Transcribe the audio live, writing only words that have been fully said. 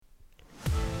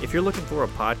If you're looking for a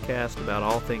podcast about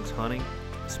all things hunting,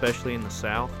 especially in the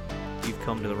South, you've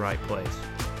come to the right place.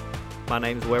 My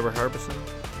name's Weber Herbison,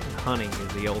 and hunting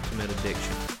is the ultimate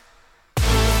addiction.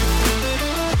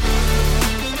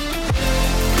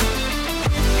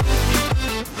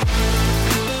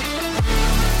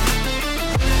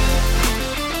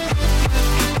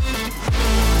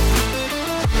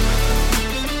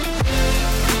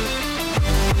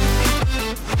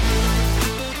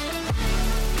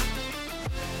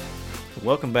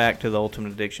 Welcome back to the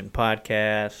Ultimate Addiction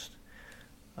Podcast.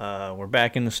 We're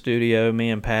back in the studio, me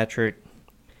and Patrick,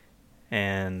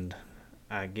 and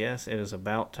I guess it is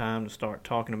about time to start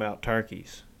talking about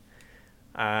turkeys.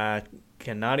 I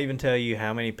cannot even tell you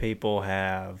how many people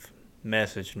have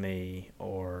messaged me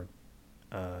or,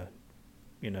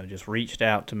 just reached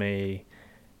out to me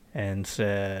and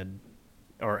said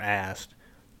or asked,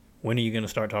 when are you going to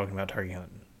start talking about turkey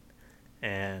hunting?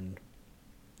 And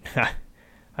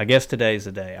I guess today's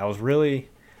the day. I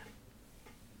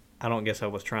don't guess I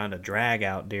was trying to drag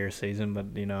out deer season, but,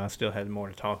 I still had more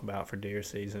to talk about for deer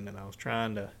season, and I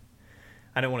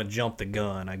didn't want to jump the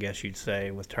gun, I guess you'd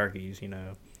say, with turkeys, I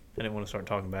didn't want to start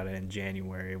talking about it in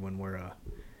January when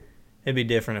it'd be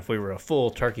different if we were a full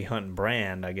turkey hunting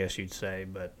brand, I guess you'd say,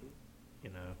 but,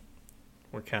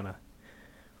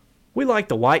 we like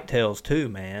the whitetails too,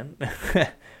 man.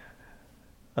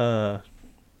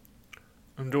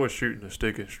 Enjoy shooting a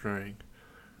stick and string.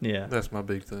 Yeah. That's my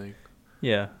big thing.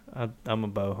 Yeah, I'm a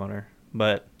bow hunter.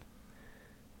 But,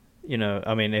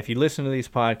 if you listen to these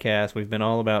podcasts, we've been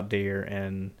all about deer.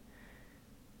 And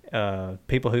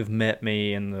people who've met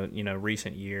me in the,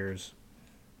 recent years,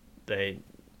 they've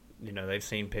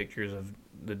seen pictures of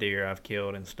the deer I've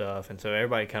killed and stuff. And so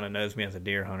everybody kind of knows me as a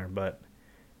deer hunter. But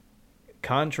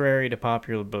contrary to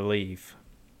popular belief,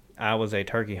 I was a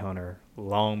turkey hunter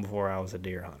long before I was a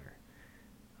deer hunter.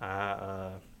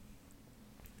 I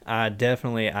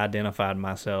definitely identified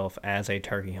myself as a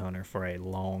turkey hunter for a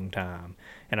long time.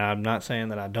 And I'm not saying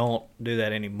that I don't do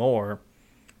that anymore.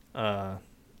 I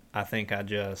think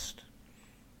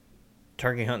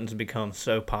turkey hunting's become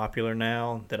so popular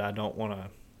now that I don't want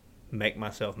to make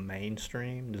myself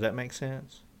mainstream. Does that make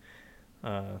sense?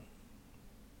 Do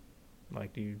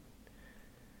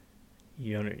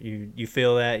you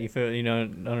feel that? You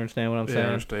understand what I'm saying? Yeah,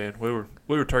 I understand.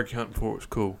 We were turkey hunting before it was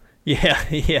cool.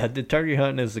 Yeah. The turkey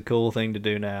hunting is the cool thing to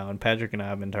do now, and Patrick and I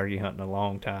have been turkey hunting a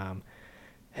long time.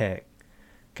 Heck,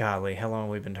 golly, how long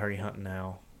have we been turkey hunting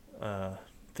now?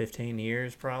 15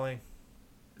 years, probably.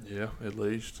 Yeah, at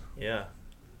least. Yeah.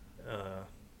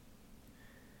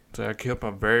 So I killed my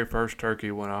very first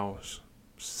turkey when I was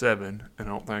 7, and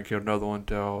I don't think I killed another one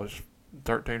until I was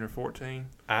 13 or 14.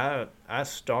 I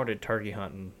started turkey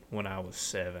hunting when I was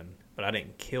 7, but I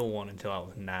didn't kill one until I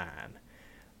was 9.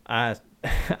 I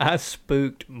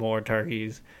spooked more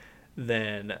turkeys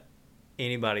than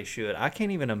anybody should. I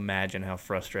can't even imagine how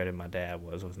frustrated my dad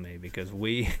was with me because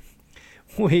we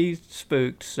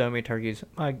spooked so many turkeys.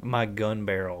 My gun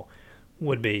barrel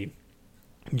would be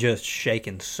just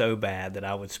shaking so bad that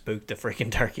I would spook the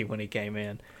freaking turkey when he came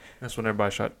in. That's when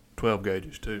everybody shot 12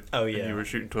 gauges too. Oh yeah, and you were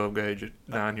shooting 12 gauge at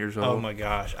 9 years old. Oh my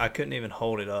gosh, I couldn't even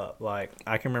hold it up. Like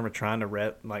I can remember trying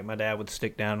to my dad would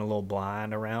stick down a little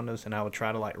blind around us, and I would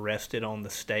try to rest it on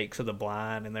the stakes of the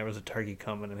blind, and there was a turkey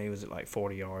coming, and he was at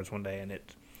 40 yards one day, and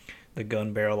the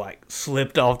gun barrel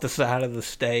slipped off the side of the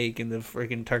stake, and the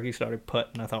freaking turkey started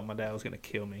putting. I thought my dad was gonna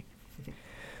kill me.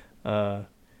 I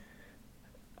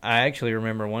actually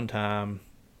remember one time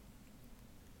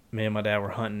me and my dad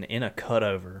were hunting in a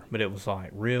cutover, but it was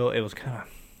it was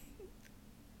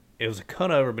a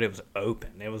cutover, but it was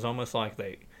open. It was almost like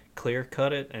they clear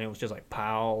cut it, and it was just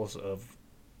piles of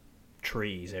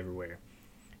trees everywhere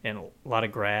and a lot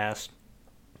of grass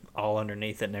all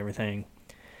underneath it and everything.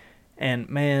 And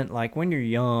man, when you're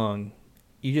young,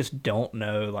 you just don't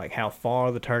know how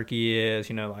far the turkey is.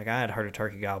 I had heard a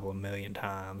turkey gobble a million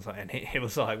times, and it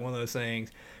was one of those things.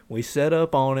 We set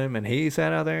up on him, and he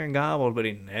sat out there and gobbled, but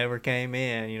he never came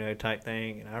in, type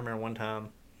thing. And I remember one time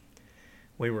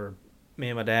me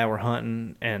and my dad were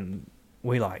hunting, and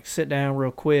we sit down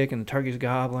real quick, and the turkey's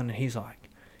gobbling, and he's like,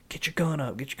 get your gun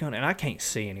up. And I can't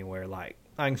see anywhere. I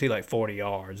can see 40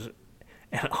 yards.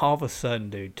 And all of a sudden,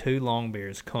 dude, 2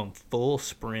 longbeards come full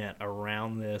sprint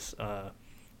around this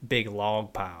big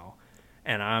log pile,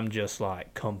 and I'm just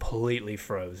completely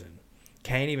frozen.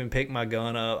 Can't even pick my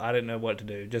gun up. I didn't know what to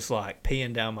do. Just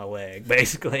peeing down my leg,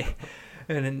 basically.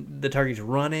 And then the turkeys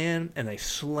run in, and they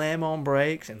slam on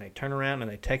brakes, and they turn around,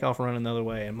 and they take off running the other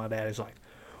way. And my dad is like,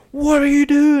 what are you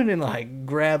doing? And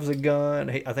grabs a gun.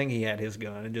 I think he had his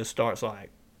gun, and just starts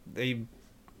he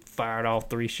fired off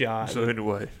 3 shots. So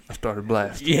anyway, I started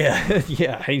blasting. Yeah,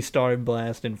 yeah, he started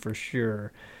blasting for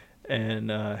sure.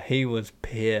 And he was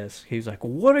pissed. He was like,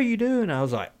 "What are you doing?" I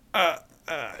was like,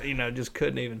 just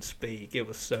couldn't even speak. It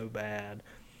was so bad.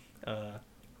 A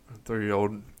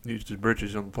 3-year-old used his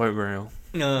britches on the playground.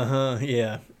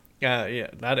 Yeah. Yeah,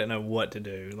 I didn't know what to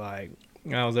do. Like,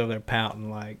 I was over there pouting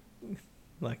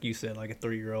like you said, like a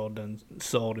 3-year-old done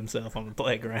sold himself on the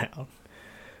playground.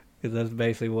 Because that's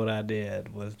basically what I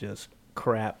did, was just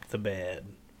crap the bed.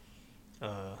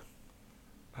 I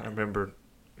remember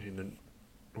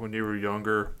when you were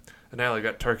younger, and now they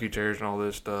got turkey chairs and all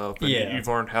this stuff. And Yeah. you've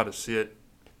learned how to sit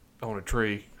on a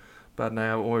tree. By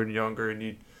now, when we were younger,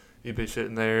 and you'd be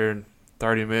sitting there, and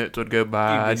 30 minutes would go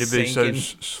by, and you'd be so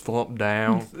slumped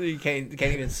down. You can't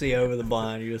even see over the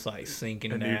blind. You're just like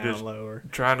sinking And down you're just lower.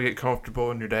 trying to get comfortable,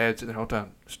 and your dad's sitting there all the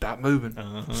time, stop moving,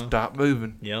 stop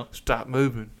moving, Yep. stop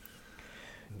moving.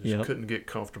 And just Yep. couldn't get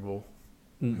comfortable.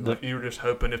 The- Like you were just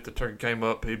hoping if the turkey came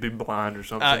up, he'd be blind or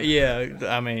something. yeah,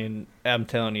 I mean, I'm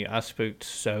telling you, I spooked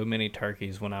so many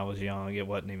turkeys when I was young, it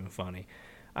wasn't even funny.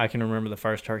 I can remember the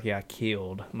first turkey I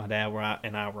killed. My dad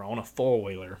and I were on a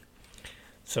 4-wheeler.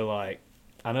 So, like,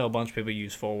 I know a bunch of people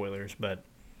use 4-wheelers, but,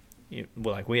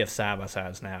 we have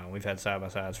side-by-sides now. We've had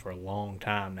side-by-sides for a long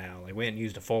time now. Like, we hadn't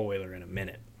used a 4-wheeler in a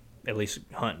minute, at least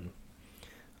hunting.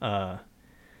 And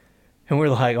we're,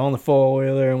 like, on the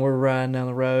 4-wheeler, and we're riding down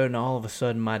the road, and all of a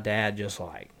sudden my dad just,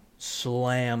 like,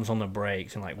 slams on the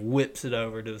brakes and, like, whips it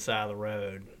over to the side of the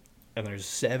road. And there's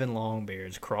 7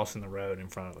 longbeards crossing the road in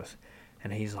front of us.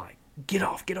 And he's like, "Get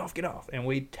off, get off, get off." And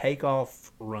we take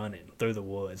off running through the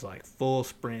woods, like, full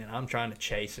sprint. I'm trying to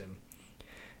chase him.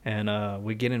 And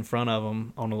we get in front of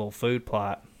him on a little food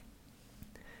plot.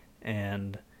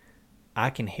 And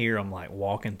I can hear him, like,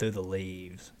 walking through the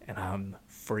leaves. And I'm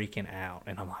freaking out.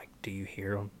 And I'm like, "Do you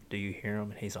hear him? Do you hear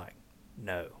him?" And he's like,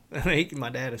 "No."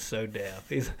 My dad is so deaf.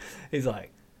 He's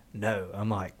like, "No." I'm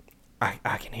like,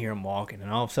 I can hear them walking. And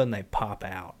all of a sudden they pop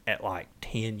out at like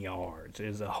 10 yards.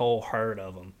 There's a whole herd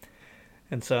of them.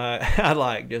 And so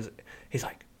he's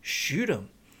like, "Shoot them."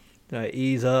 So I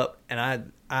ease up,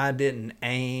 and I didn't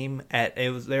aim at,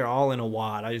 they're all in a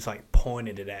wad. I just like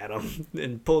pointed it at them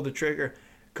and pulled the trigger.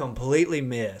 Completely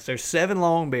missed. There's 7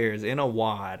 longbeards in a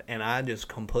wad, and I just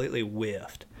completely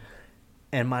whiffed.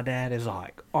 And my dad is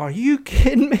like, "Are you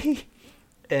kidding me?"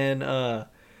 And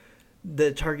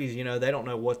the turkeys, they don't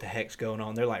know what the heck's going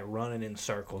on. They're like running in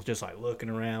circles, just like looking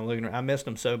around. I missed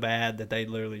them so bad that they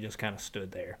literally just kind of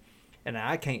stood there. And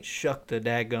I can't shuck the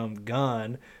dadgum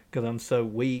gun because I'm so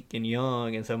weak and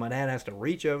young. And so my dad has to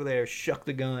reach over there, shuck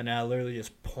the gun, and I literally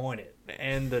just point it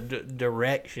in the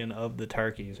direction of the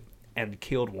turkeys and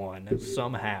killed one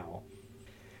somehow.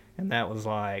 And that was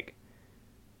like,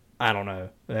 I don't know,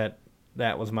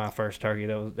 that was my first turkey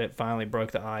that finally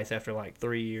broke the ice after like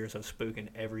 3 years of spooking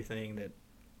everything that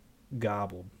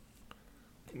gobbled.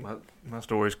 My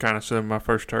story's kind of similar. My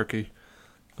first turkey.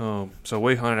 So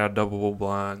we hunted out double bull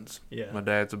blinds. Yeah. My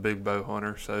dad's a big bow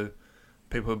hunter, so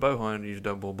people who bow hunt use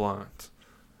double bull blinds.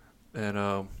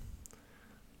 And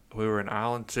we were in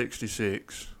Island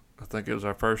 66. I think it was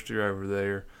our first year over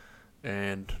there.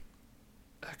 And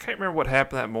I can't remember what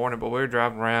happened that morning, but we were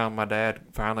driving around. My dad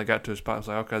finally got to a spot. I was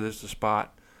like, "Okay, this is the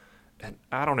spot." And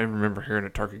I don't even remember hearing a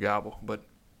turkey gobble, but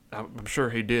I'm sure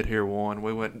he did hear one.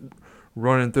 We went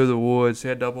running through the woods. He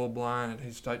had double blind, and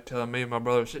he's like telling me and my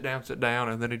brother, sit down,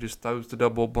 and then he just throws the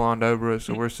double blind over us,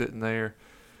 and we're sitting there,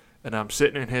 and I'm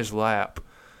sitting in his lap,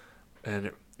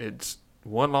 and it's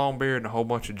one long beard and a whole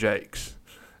bunch of jakes,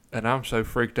 and I'm so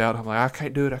freaked out. I'm like, I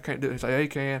can't do it. He's like, "Yeah, you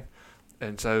can."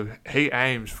 And so he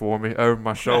aims for me over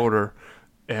my shoulder,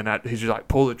 and he's just like,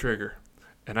 "Pull the trigger."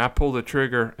 And I pull the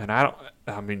trigger, and I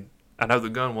know the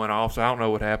gun went off, so I don't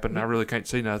know what happened. I really can't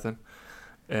see nothing.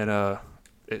 And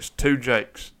it's 2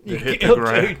 jakes that hit the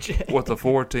ground with a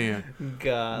 410.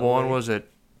 God. One was at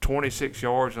 26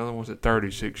 yards, another one was at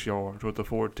 36 yards with a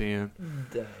 410.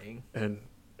 Dang. And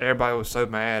everybody was so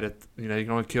mad at, you can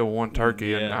only kill one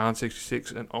turkey in Yeah.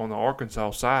 966 and on the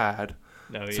Arkansas side.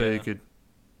 So you could,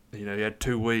 you had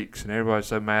 2 weeks, and everybody's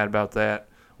so mad about that.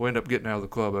 We ended up getting out of the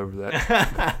club over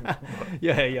that.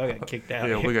 Yeah, y'all got kicked out.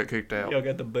 Yeah, we got kicked out. Y'all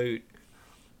got the boot.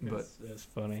 But That's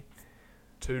funny.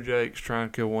 2 jakes trying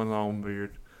to kill one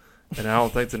longbeard. And I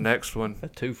don't think the next one A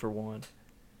 2 for 1.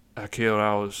 I killed,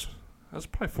 I was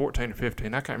probably 14 or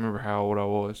 15. I can't remember how old I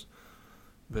was.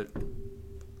 But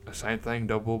the same thing,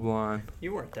 double blind.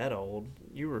 You weren't that old.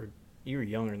 You were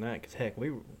younger than that, because heck,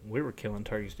 we were killing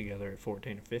turkeys together at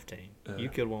 14 or 15. You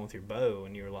killed one with your bow,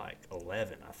 and you were like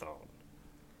 11, I thought.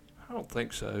 I don't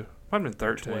think so. Might have been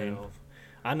 13. 12.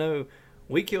 I know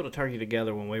we killed a turkey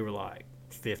together when we were like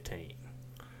 15.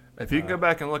 If you can go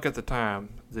back and look at the time,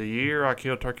 the year I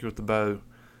killed turkey with the bow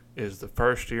is the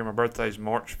first year. My birthday's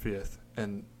March 5th,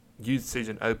 and youth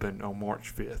season opened on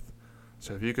March 5th.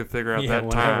 So if you could figure out that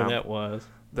whatever time, that was.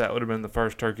 that would have been the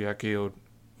first turkey I killed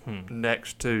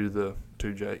next to the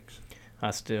two jakes.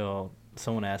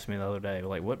 Someone asked me the other day,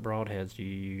 like, what broadheads do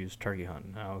you use turkey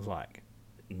hunting? I was like,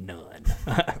 none.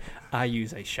 I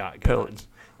use a shotgun. Pellets.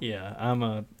 Yeah,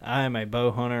 I am a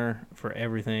bow hunter for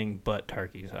everything but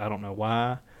turkeys. I don't know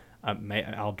why.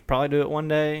 I'll probably do it one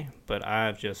day, but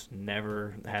I've just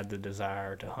never had the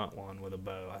desire to hunt one with a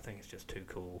bow. I think it's just too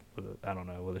cool with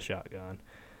a shotgun.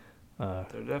 They're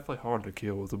definitely hard to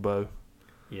kill with a bow.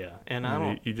 Yeah,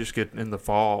 and you just get in the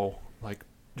fall, like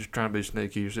just trying to be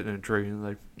sneaky. You're sitting in a tree and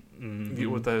they get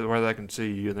where they can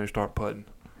see you and they start putting.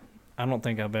 I don't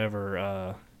think I've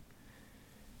ever.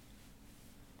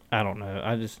 I don't know.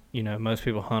 I just most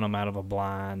people hunt them out of a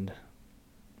blind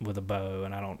with a bow,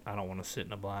 and I don't want to sit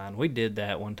in a blind. We did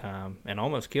that one time and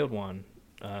almost killed one.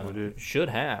 We did. Should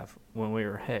have when we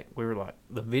were like,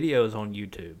 the videos on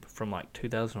YouTube from like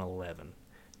 2011,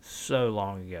 so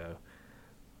long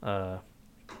ago.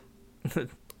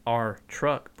 Our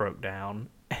truck broke down,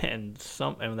 and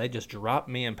they just dropped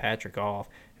me and Patrick off,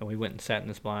 and we went and sat in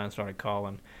this blind and started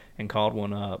called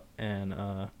one up,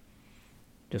 and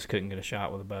just couldn't get a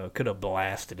shot with a bow. Could have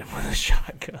blasted him with a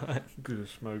shotgun. Could have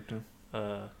smoked him.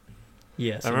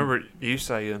 Yes. I remember you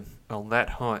saying on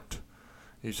that hunt,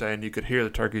 you could hear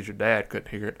the turkeys. Your dad couldn't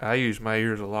hear it. I use my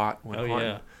ears a lot when hunting.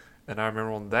 Yeah. And I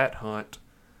remember on that hunt,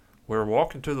 we were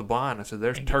walking to the blind. I said,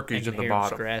 "There's turkeys in the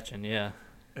bottom." Scratching, yeah.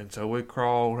 And so we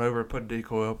crawled over, put a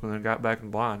decoy up, and then got back in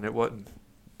the blind. It wasn't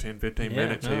 10, 15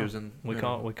 minutes. No. He was in. We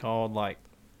called like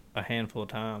a handful of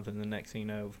times, and the next thing you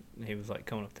know, he was like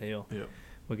coming up the hill. Yeah.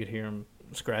 We could hear him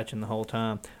scratching the whole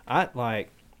time.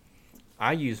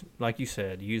 I use, like you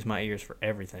said, use my ears for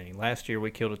everything. Last year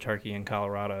we killed a turkey in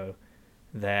Colorado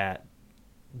that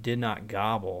did not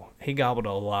gobble. He gobbled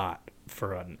a lot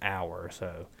for an hour or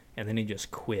so, and then he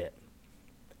just quit.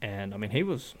 And I mean, he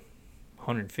was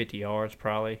 150 yards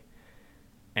probably,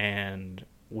 and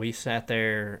we sat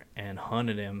there and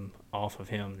hunted him off of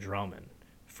him drumming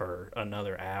for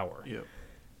another hour. Yep.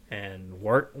 And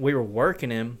we were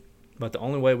working him, but the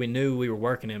only way we knew we were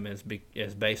working him is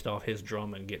based off his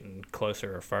drumming getting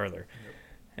closer or further.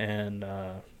 Yep. And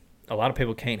a lot of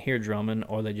people can't hear drumming,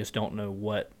 or they just don't know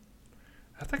what.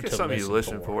 I think it's something you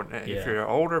listen for. Yeah. If you're an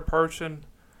older person,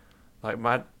 like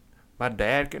my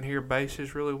dad can hear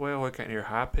basses really well. He can hear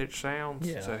high pitched sounds,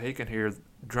 so he can hear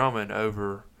drumming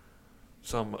over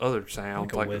some other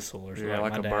sounds, like a whistle or something. Yeah,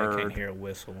 like my a dad bird. Can't hear a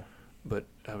whistle. But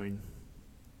I mean,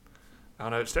 I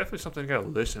don't know. It's definitely something you got to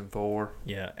listen for.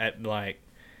 Yeah,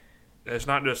 it's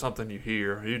not just something you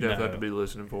hear. You definitely have to be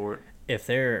listening for it. If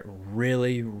they're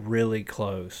really, really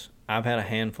close, I've had a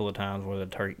handful of times where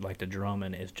the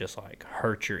drumming is just like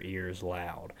hurt your ears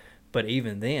loud. But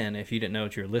even then, if you didn't know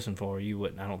what you were listening for, you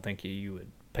wouldn't. I don't think you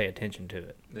would pay attention to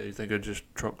it. Yeah, you think it's just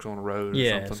trucks on the road or something?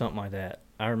 Yeah, something like that.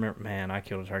 I remember, I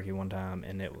killed a turkey one time,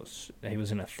 and he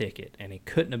was in a thicket, and he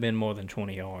couldn't have been more than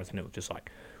 20 yards, and it was just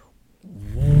like,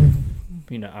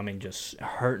 just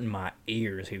hurting my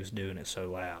ears. He was doing it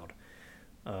so loud,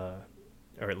 or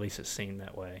at least it seemed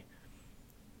that way.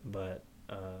 But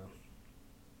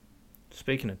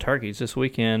speaking of turkeys, this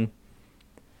weekend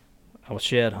I was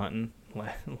shed hunting.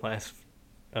 Last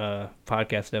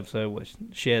podcast episode was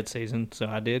shed season, so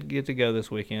I did get to go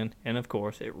this weekend, and of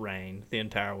course it rained the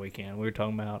entire weekend. We were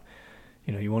talking about,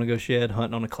 you want to go shed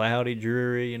hunting on a cloudy,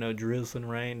 dreary, drizzling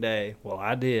rain day. Well,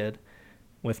 I did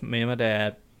with me and my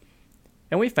dad,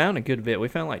 and we found a good bit. We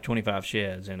found like 25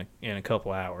 sheds in a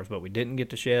couple hours, but we didn't get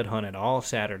to shed hunt it all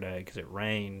Saturday because it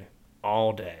rained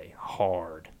all day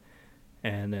hard.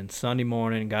 And then Sunday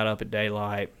morning, got up at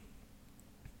daylight.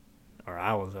 Or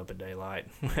I was up at daylight.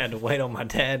 I had to wait on my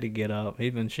dad to get up.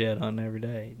 He's been shed hunting every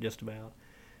day, just about.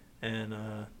 And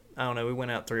I don't know, we went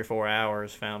out 3 or 4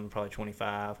 hours, found probably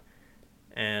 25.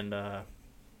 And the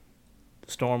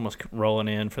storm was rolling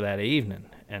in for that evening.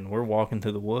 And we're walking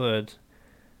through the woods,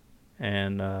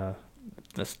 and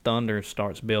this thunder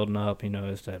starts building up.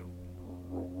 It's that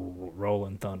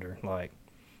rolling thunder. Like,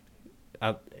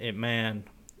 a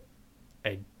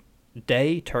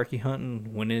day turkey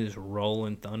hunting, when it is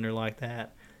rolling thunder like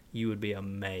that, you would be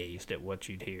amazed at what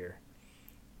you'd hear.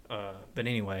 But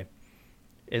anyway,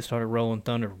 it started rolling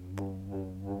thunder,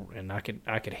 and I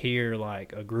could hear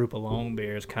like a group of long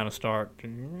bears kind of start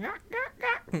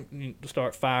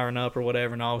firing up or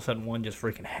whatever, and all of a sudden one just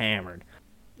freaking hammered.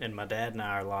 And my dad and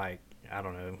I are like, I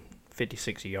don't know, 50,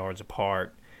 60 yards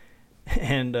apart,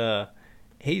 and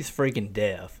he's freaking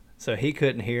deaf. So he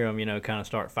couldn't hear them, kind of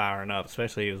start firing up,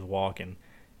 especially he was walking.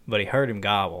 but he heard him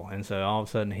gobble, and so all of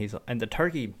a sudden and the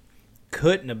turkey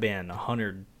couldn't have been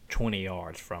 120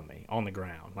 yards from me on the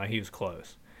ground, like he was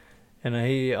close, and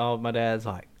my dad's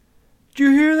like, "Did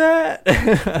you hear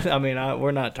that?" I mean,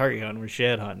 we're not turkey hunting, we're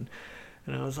shed hunting,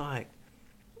 and I was like,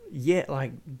 "Yeah,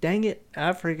 like dang it,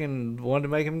 I freaking wanted to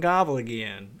make him gobble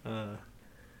again."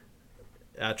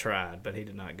 I tried, but he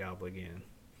did not gobble again.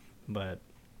 But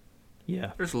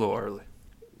yeah, It's a little early.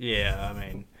 yeah, I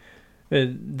mean,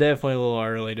 it's definitely a little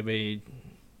early to be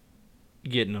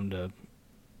getting them to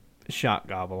shock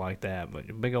gobble like that. But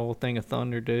a big old thing of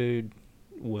thunder, dude,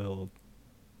 will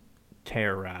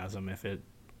terrorize them if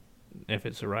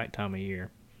it's the right time of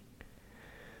year.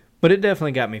 But it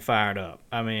definitely got me fired up.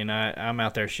 I mean, I'm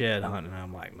out there shed hunting, and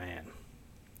I'm like, man,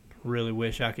 really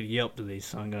wish I could yelp to these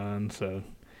sun guns. So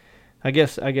I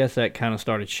guess that kind of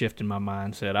started shifting my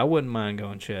mindset. I wouldn't mind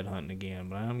going shed hunting again,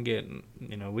 but I'm getting,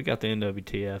 we got the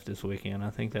NWTF this weekend. I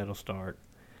think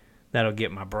that'll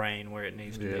get my brain where it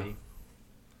needs to be.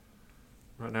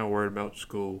 Right now, worried about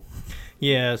school.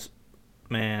 Yes,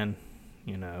 man,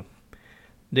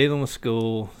 dealing with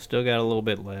school, still got a little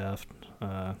bit left.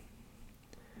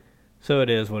 So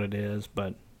it is what it is,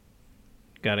 but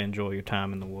got to enjoy your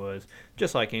time in the woods.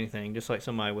 Just like anything, just like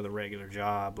somebody with a regular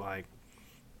job, like,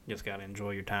 just got to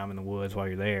enjoy your time in the woods while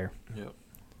you're there. Yep.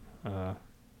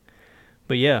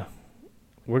 But yeah,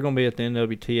 we're going to be at the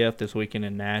NWTF this weekend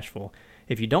in Nashville.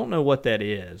 If you don't know what that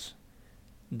is,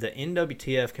 the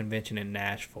NWTF convention in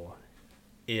Nashville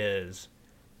is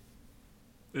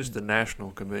the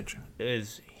national convention.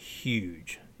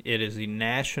 huge. It is the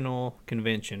national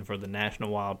convention for the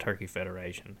National Wild Turkey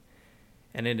Federation,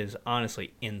 and it is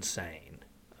honestly insane.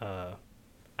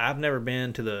 I've never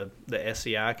been to the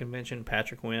SCI convention.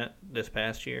 Patrick went this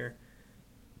past year.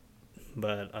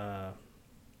 But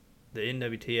the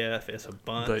NWTF is a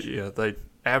bunch. They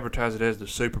advertise it as the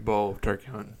Super Bowl of turkey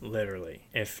hunting. Literally.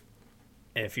 If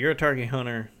you're a turkey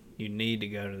hunter, you need to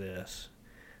go to this.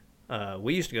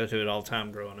 We used to go to it all the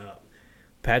time growing up.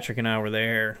 Patrick and I were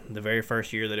there the very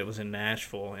first year that it was in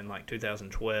Nashville in like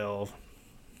 2012.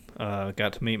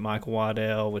 Got to meet Michael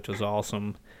Waddell, which was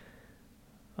awesome.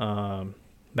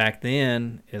 Back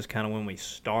then is kind of when we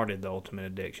started the Ultimate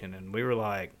Addiction, and we were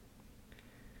like,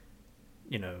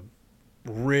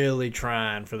 really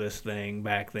trying for this thing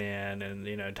back then,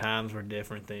 and times were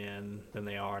different then than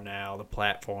they are now. The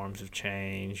platforms have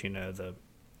changed.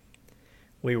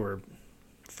 We were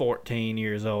 14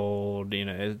 years old.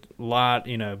 A lot.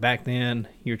 Back then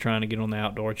you were trying to get on the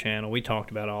Outdoor Channel. We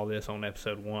talked about all this on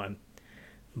episode 1,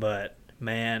 but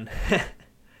man.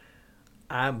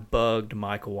 I bugged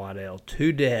Michael Waddell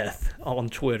to death on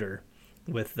Twitter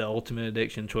with the Ultimate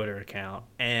Addiction Twitter account,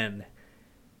 and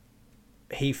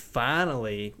he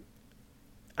finally,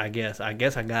 I guess I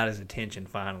got his attention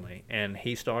finally, and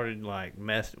he started like we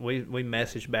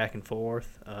messaged back and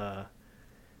forth.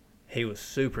 He was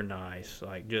super nice,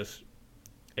 like just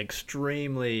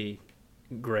extremely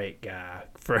great guy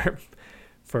for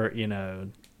Yeah,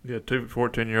 2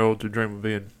 14-year-olds who dream of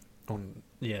being on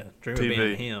dream TV. of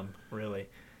being him, really.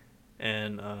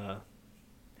 And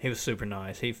he was super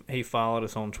nice. He followed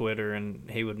us on Twitter, and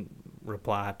he would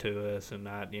reply to us, and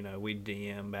we'd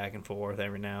DM back and forth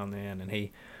every now and then. And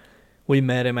we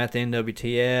met him at the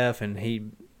NWTF, and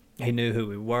he knew who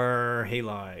we were.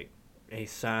 He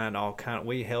signed all kind.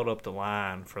 We held up the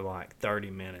line for like 30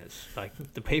 minutes. Like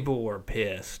the people were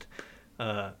pissed,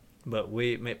 but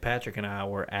Patrick and I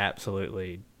were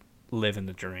absolutely living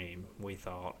the dream. We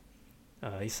thought.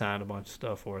 He signed a bunch of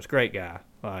stuff for us. Great guy.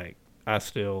 Like, I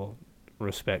still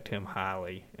respect him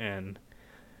highly. And,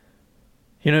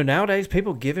 nowadays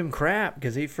people give him crap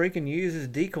because he freaking uses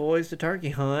decoys to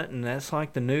turkey hunt, and that's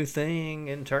like the new thing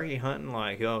in turkey hunting.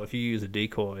 Like, if you use a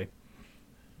decoy,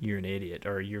 you're an idiot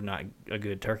or you're not a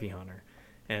good turkey hunter.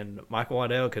 And Michael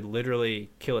Waddell could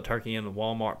literally kill a turkey in the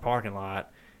Walmart parking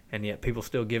lot, and yet people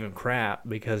still give him crap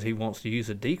because he wants to use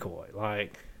a decoy.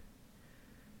 Like,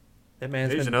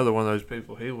 He's another one of those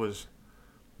people. He was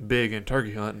big in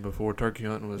turkey hunting before turkey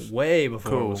hunting was way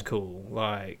before it was cool.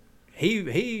 Like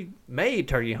he made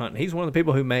turkey hunting. He's one of the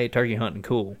people who made turkey hunting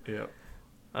cool. Yeah.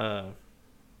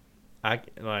 I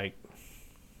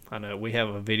know we have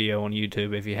a video on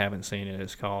YouTube if you haven't seen it.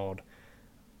 It's called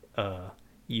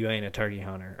 "You Ain't a Turkey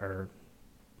Hunter," or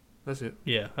that's it.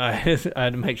 Yeah, I had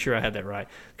to make sure I had that right.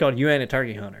 It's called "You Ain't a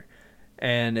Turkey Hunter,"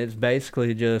 and it's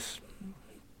basically just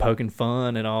poking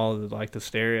fun at all the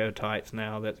stereotypes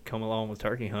now that come along with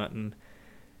turkey hunting.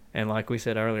 And like we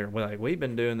said earlier, we've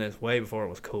been doing this way before it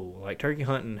was cool. Like, turkey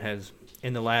hunting has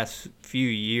in the last few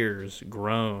years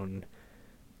grown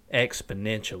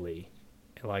exponentially,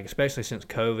 like especially since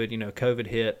COVID. COVID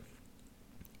hit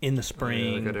in the Yeah,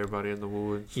 spring. they got everybody in the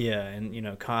woods. Yeah,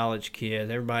 and college kids,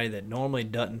 everybody that normally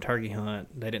doesn't turkey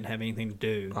hunt, they didn't have anything to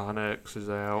do. Onyx is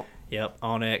out. Yep,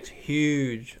 Onyx,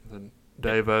 huge. Then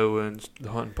Dave Owens, the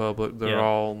hunting public, they're Yeah.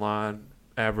 all online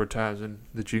advertising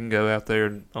that you can go out there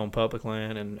and On public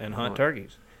land and hunt Hunt.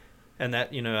 turkeys. And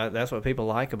that, that's what people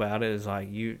like about it is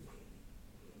like you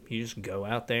just go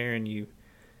out there and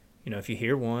if you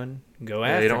hear one, go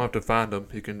after you don't it. have to find them.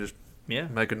 You can just Yeah.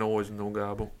 make a noise and they'll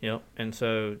gobble. Yep. And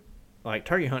so, like,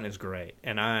 turkey hunting is great.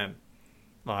 And I'm,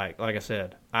 like I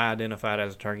said, I identified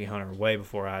as a turkey hunter way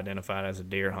before I identified as a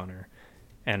deer hunter.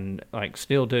 And, like,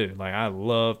 still do. Like, I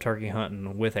love turkey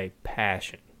hunting with a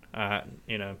passion.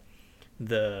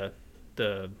 The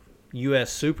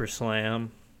U.S. Super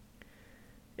Slam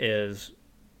is,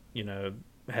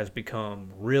 has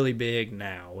become really big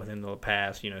now within the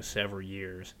past, several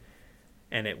years.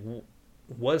 And it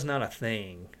was not a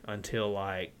thing until,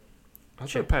 like, I'd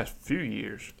say the past few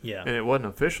years. yeah. And it wasn't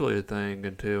officially a thing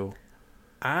until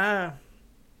I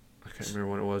can't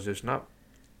remember when it was.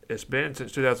 It's been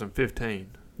since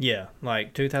 2015. Yeah,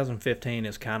 like 2015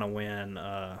 is kind of when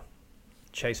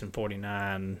Chasing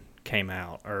 49 came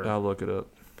out. I'll look it up.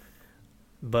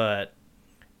 But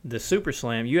the Super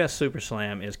Slam, U.S. Super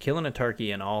Slam, is killing a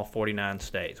turkey in all 49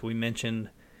 states. We mentioned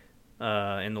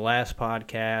in the last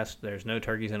podcast there's no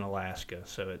turkeys in Alaska,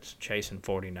 so it's Chasing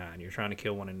 49. You're trying to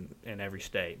kill one in every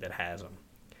state that has them.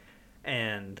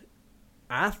 And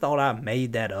I thought I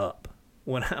made that up.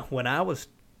 When I was,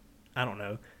 I don't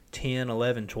know, 10,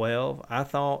 11, 12, I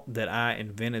thought that I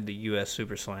invented the U.S.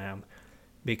 Super Slam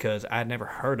because I'd never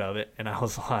heard of it, and I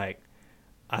was like,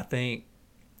 I think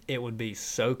it would be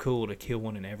so cool to kill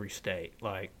one in every state.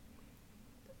 Like,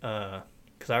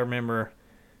 because I remember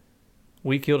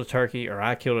I killed a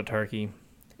turkey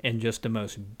in just the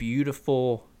most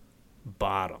beautiful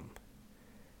bottom.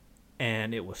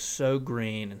 And it was so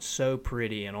green and so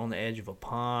pretty and on the edge of a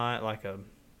pond, I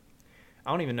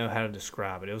don't even know how to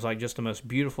describe it. It was like just the most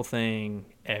beautiful thing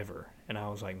ever. And I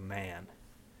was like, man,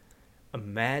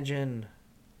 imagine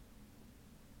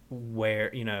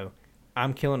where,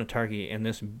 I'm killing a turkey in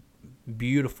this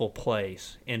beautiful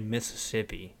place in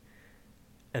Mississippi.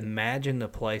 Imagine the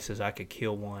places I could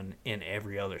kill one in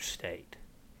every other state.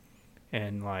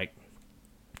 And, like,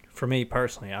 for me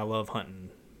personally, I love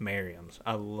hunting Merriam's.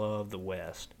 I love the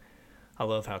West. I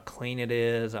love how clean it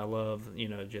is. I love,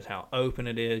 just how open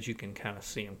it is. You can kind of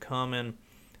see them coming.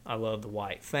 I love the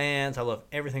white fans. I love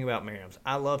everything about Merriam's.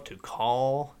 I love to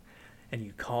call, and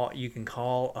you can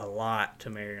call a lot to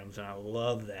Merriam's, and I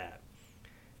love that.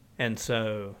 And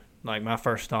so, like, my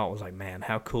first thought was like, man,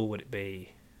 how cool would it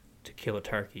be to kill a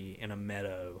turkey in a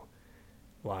meadow,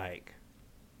 like,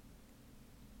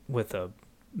 with a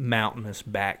mountainous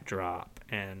backdrop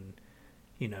and,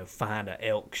 find a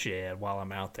elk shed while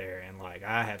I'm out there. And, like,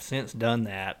 I have since done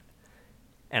that,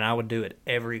 and I would do it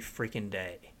every freaking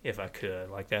day if I could.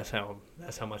 Like, that's how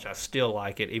much I still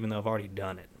like it, even though I've already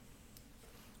done it.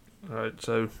 All right,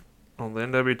 so on the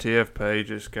NWTF page,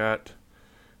 it's got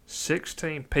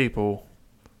 16 people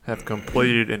have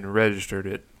completed and registered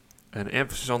it. An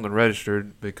emphasis on the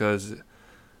registered because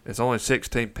it's only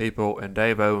 16 people, and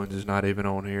Dave Owens is not even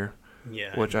on here.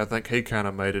 Yeah. Which I think he kind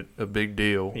of made it a big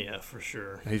deal. Yeah, for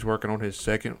sure. He's working on his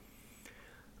second.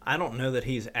 I don't know that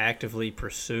he's actively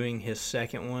pursuing his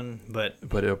second one, but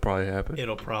it'll probably happen.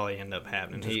 It'll probably end up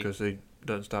happening. Just because he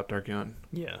doesn't stop turkey hunting.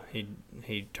 Yeah,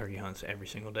 he turkey hunts every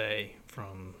single day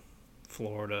from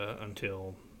Florida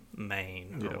until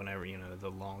Maine or whenever,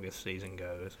 the longest season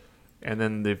goes. And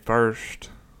then the first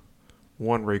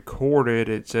one recorded,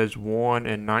 it says one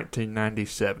in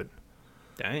 1997.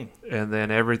 Dang. And then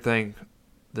everything,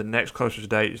 the next closest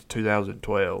date is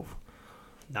 2012.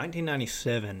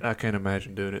 1997 I can't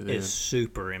imagine doing it then. is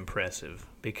super impressive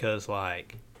because,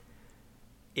 like,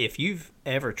 if you've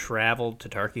ever traveled to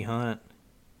turkey hunt,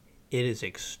 it is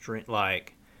extreme.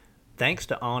 Like, thanks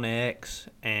to OnX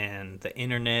and the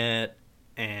internet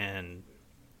and,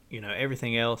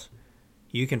 everything else,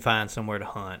 you can find somewhere to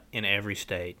hunt in every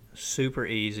state. Super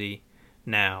easy.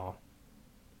 Now,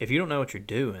 if you don't know what you're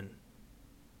doing,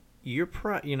 you're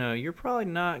probably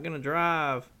not going to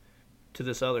drive to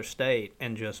this other state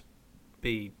and just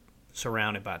be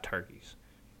surrounded by turkeys.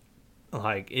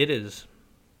 Like, it is.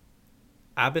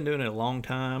 I've been doing it a long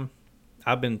time.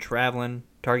 I've been traveling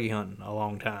turkey hunting a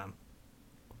long time.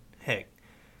 Heck,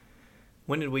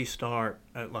 when did we start?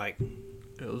 It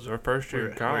was our first year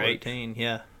in college. We're 18,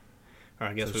 yeah. Or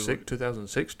I guess so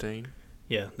 2016.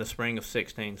 Yeah, the spring of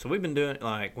 16. So we've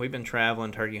been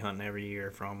traveling turkey hunting every year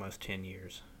for almost 10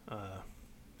 years.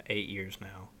 8 years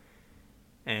now.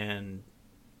 And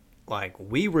like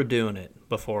we were doing it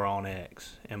before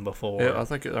Onyx and before. Yeah, I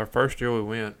think our first year we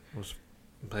went was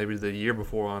maybe the year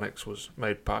before Onyx was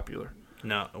made popular.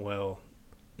 No, well,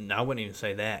 no, I wouldn't even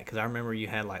say that because I remember you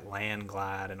had like Land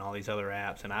Glide and all these other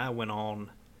apps, and I went on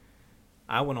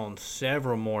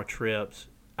several more trips.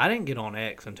 I didn't get on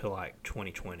X until like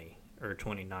 2020 or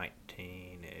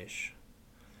 2019 ish.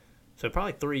 So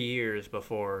probably 3 years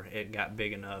before it got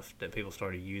big enough that people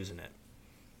started using it.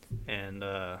 And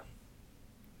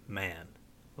man,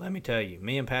 let me tell you,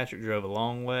 me and Patrick drove a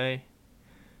long way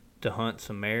to hunt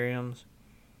some Merriams,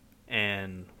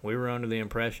 and we were under the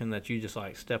impression that you just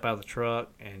like step out of the truck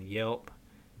and yelp,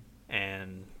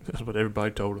 and That's what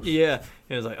everybody told us. yeah,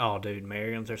 it was like, oh dude,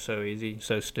 Merriams are so easy,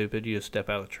 so stupid. You just step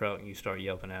out of the truck and you start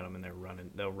yelping at them,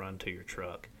 and they'll run to your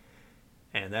truck.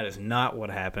 And that is not what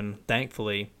happened.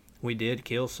 Thankfully, we did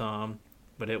kill some,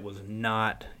 but it was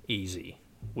not easy.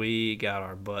 We got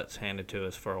our butts handed to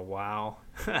us for a while.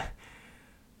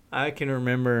 I can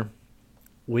remember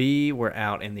we were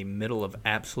out in the middle of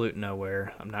absolute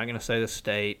nowhere. I'm not going to say the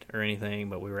state or anything,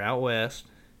 but we were out west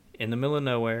in the middle of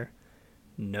nowhere.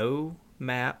 No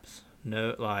maps.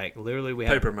 No, like, literally we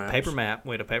had Paper a maps. paper map.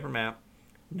 We had a paper map.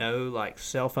 No, like,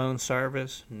 cell phone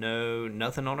service. No,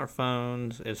 nothing on our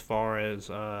phones as far as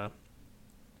on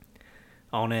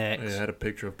X. Yeah, I had a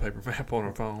picture of paper map on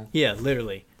our phone. Yeah,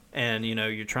 literally. And, you know,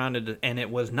 you're trying to... And it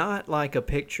was not like a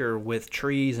picture with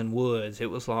trees and woods. It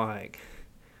was like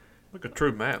Like a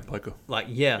true map, like a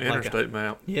yeah. interstate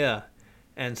map. Yeah.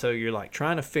 And so you're, like,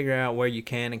 trying to figure out where you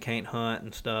can and can't hunt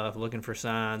and stuff, looking for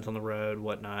signs on the road,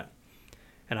 whatnot.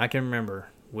 And I can remember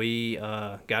we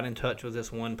got in touch with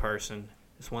this one person,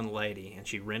 this one lady, and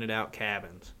she rented out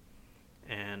cabins.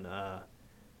 And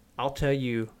I'll tell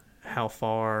you how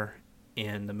far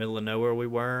in the middle of nowhere we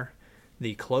were.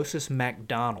 The closest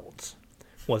McDonald's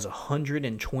was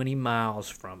 120 miles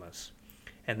from us.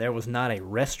 And there was not a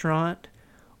restaurant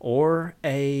or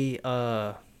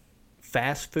a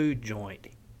fast food joint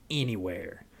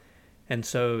anywhere. And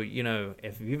so, you know,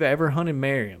 if you've ever hunted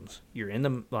Merriams, you're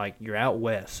out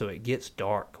west, so it gets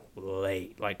dark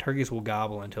late. Like, turkeys will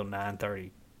gobble until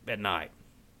 9:30 at night.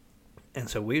 And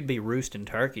so we'd be roosting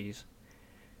turkeys.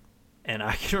 And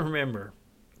I can remember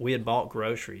we had bought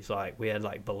groceries. Like, we had,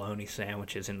 like, bologna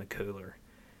sandwiches in the cooler.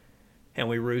 And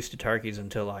we roosted turkeys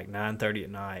until, like, 9:30 at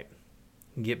night.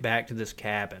 Get back to this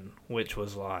cabin, which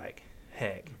was, like,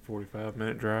 heck.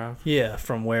 45-minute drive. Yeah,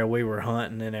 from where we were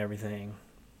hunting and everything.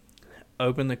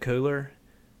 Open the cooler.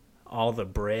 All the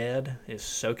bread is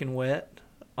soaking wet.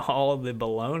 All of the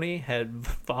bologna had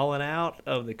fallen out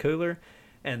of the cooler.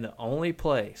 And the only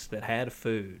place that had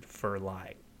food for,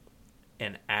 like,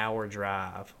 an hour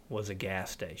drive was a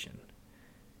gas station.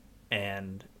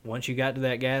 And once you got to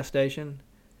that gas station,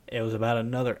 it was about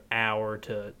another hour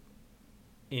to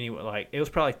anywhere. Like, it was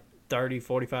probably 30,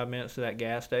 45 minutes to that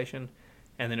gas station,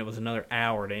 and then it was another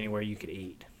hour to anywhere you could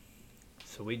eat.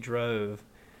 So we drove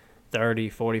 30,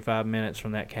 45 minutes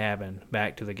from that cabin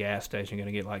back to the gas station, going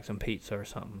to get like some pizza or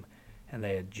something, and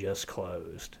they had just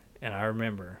closed. And I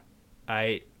remember I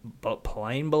ate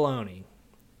plain bologna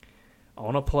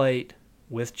on a plate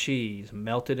with cheese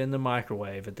melted in the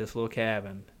microwave at this little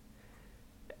cabin,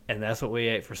 and that's what we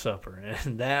ate for supper.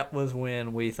 And that was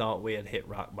when we thought we had hit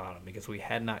rock bottom because we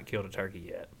had not killed a turkey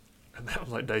yet. And that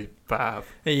was like day 5.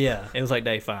 Yeah, it was like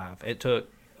day 5.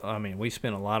 We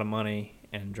spent a lot of money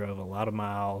and drove a lot of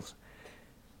miles.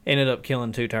 Ended up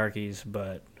killing 2 turkeys,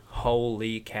 but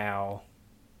holy cow,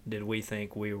 did we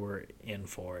think we were in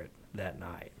for it that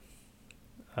night.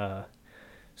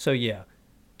 So yeah,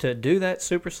 to do that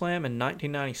Super Slam in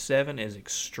 1997 is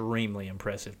extremely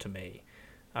impressive to me.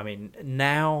 I mean,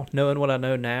 now, knowing what I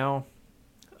know now,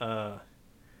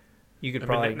 you could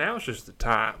probably... now it's just the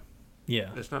time. Yeah.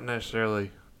 It's not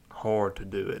necessarily hard to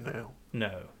do it now.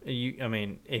 No.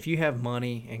 If you have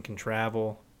money and can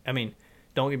travel,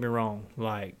 don't get me wrong,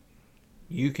 like,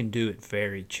 you can do it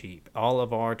very cheap. All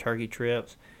of our turkey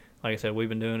trips, like I said, we've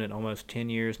been doing it almost 10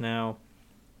 years now.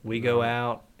 We go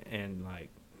out and, like,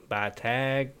 buy a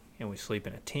tag, and we sleep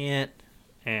in a tent,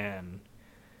 and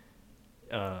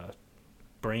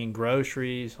bring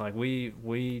groceries. Like,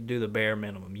 we do the bare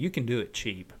minimum. You can do it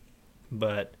cheap,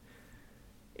 but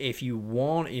if you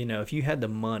want, if you had the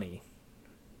money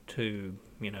to,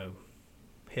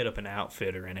 hit up an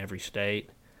outfitter in every state.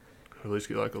 Or at least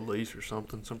get like a lease or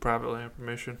something, some private land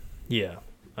permission. Yeah.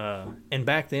 And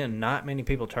back then, not many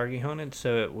people turkey hunted,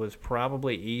 so it was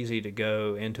probably easy to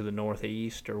go into the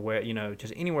Northeast or where,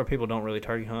 just anywhere people don't really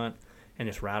turkey hunt and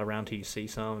just ride around till you see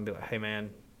some and be like, hey,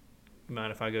 man, you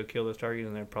mind if I go kill those turkeys?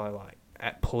 And they're probably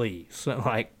like, please.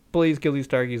 Like, please kill these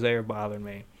turkeys. They are bothering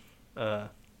me.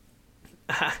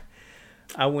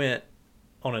 I went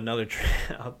on another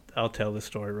trip. I'll tell this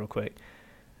story real quick.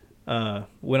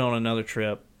 Went on another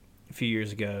trip a few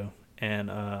years ago,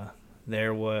 and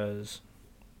there was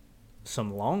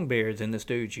some longbeards in this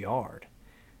dude's yard.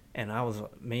 And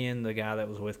me and the guy that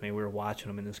was with me, we were watching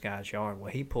him in this guy's yard.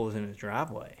 Well, he pulls in his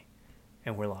driveway,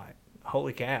 and we're like,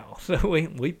 holy cow. So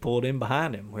we pulled in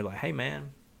behind him. We're like, hey,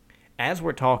 man. As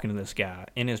we're talking to this guy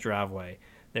in his driveway,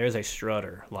 there's a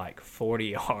strutter like 40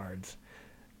 yards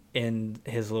in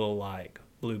his little like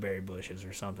blueberry bushes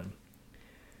or something.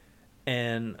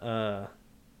 And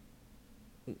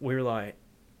we were like,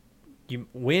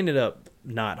 we ended up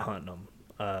not hunting him.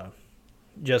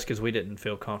 Just because we didn't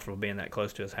feel comfortable being that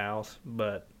close to his house.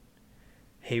 But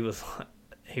he was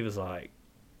like,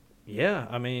 yeah,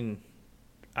 I mean,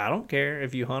 I don't care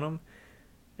if you hunt him.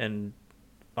 And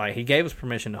like he gave us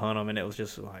permission to hunt him, and it was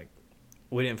just like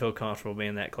we didn't feel comfortable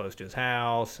being that close to his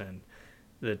house, and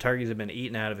the turkeys had been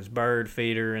eating out of his bird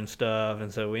feeder and stuff,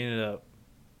 and so we ended up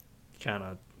kind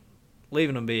of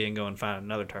leaving him be and going and find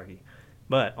another turkey.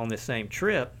 But on this same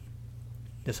trip,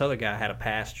 this other guy had a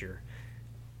pasture.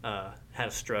 Had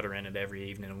a strutter in it every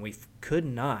evening, and we could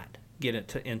not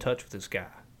get in touch with this guy.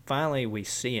 Finally, we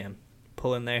see him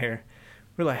pull in there.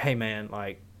 We're like, hey, man,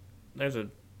 like, there's a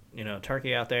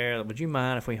turkey out there. Would you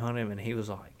mind if we hunt him? And he was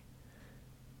like,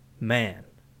 man,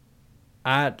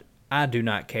 I do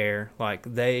not care. Like,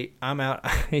 I'm out.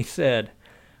 He said,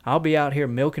 I'll be out here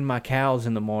milking my cows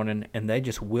in the morning, and they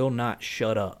just will not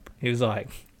shut up. He was like,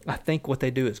 I think what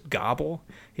they do is gobble.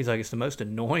 He's like, it's the most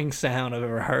annoying sound I've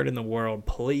ever heard in the world.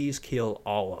 Please kill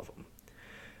all of them.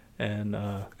 And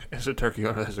as a turkey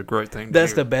hunter, that's a great thing.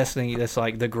 That's the best thing. That's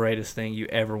like the greatest thing you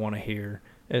ever want to hear.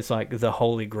 It's like the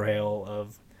holy grail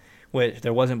of which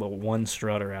there wasn't but one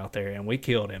strutter out there, and we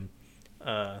killed him.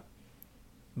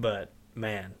 But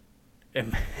man,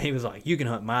 he was like, you can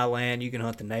hunt my land, you can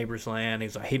hunt the neighbor's land.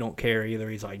 He's like, he don't care either.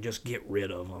 He's like, just get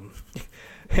rid of them.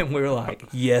 And we were like,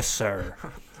 yes, sir.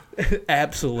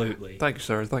 Absolutely. Thank you,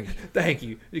 sir. Thank you. Thank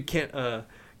you.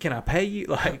 Can I pay you?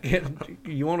 Like,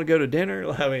 you want to go to dinner?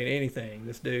 I mean, anything.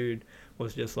 This dude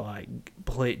was just like,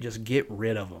 please, just get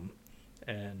rid of them.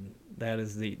 And that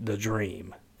is the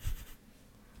dream.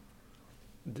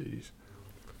 Jeez.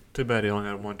 Too bad he only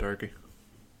had one turkey.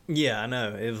 Yeah, I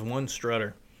know. It was one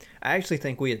strutter. I actually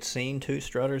think we had seen two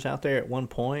strutters out there at one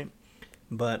point,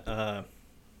 but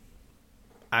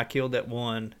I killed that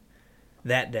one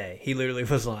that day. He literally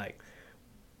was like,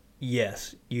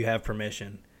 yes, you have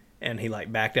permission. And he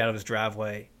like backed out of his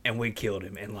driveway, and we killed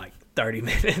him in like 30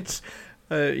 minutes.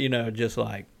 Just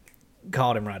like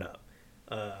caught him right up.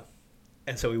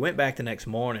 And so we went back the next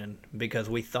morning because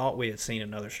we thought we had seen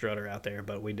another strutter out there,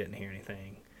 but we didn't hear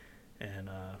anything. And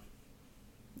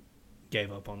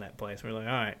gave up on that place. We were like,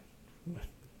 all right.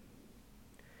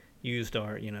 Used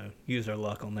our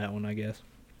luck on that one, I guess.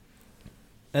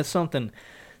 That's something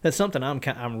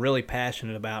I'm really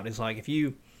passionate about. Is like if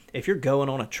you're going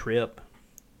on a trip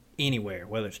anywhere,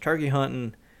 whether it's turkey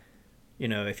hunting,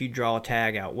 if you draw a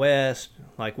tag out west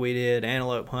like we did,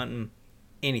 antelope hunting,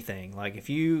 anything. Like if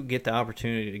you get the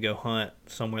opportunity to go hunt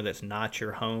somewhere that's not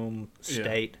your home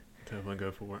state, definitely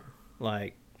go for it.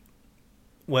 Like,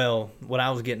 well, what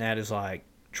I was getting at is like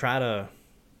try to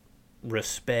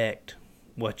respect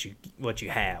what you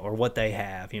have or what they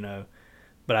have,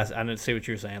 But I didn't see what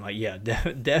you were saying. Like, yeah,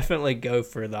 definitely go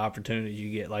for the opportunities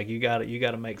you get. Like, you got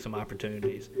to make some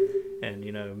opportunities, and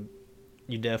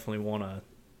you definitely want to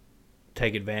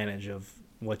take advantage of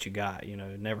what you got.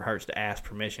 It never hurts to ask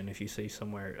permission if you see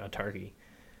somewhere a turkey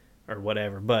or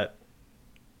whatever. But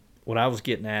what I was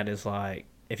getting at is like,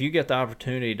 if you get the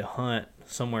opportunity to hunt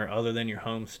somewhere other than your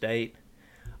home state,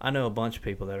 I know a bunch of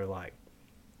people that are like,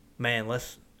 man,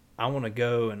 I want to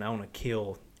go and I want to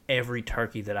kill every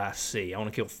turkey that I see. I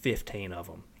want to kill 15 of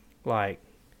them. Like,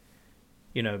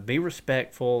 be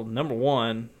respectful. Number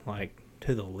one, like,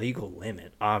 to the legal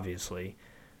limit, obviously.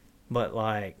 But,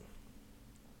 like,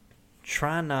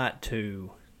 try not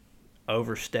to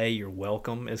overstay your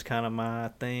welcome is kind of my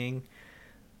thing.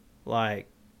 Like,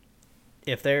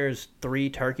 if there's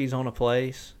 3 turkeys on a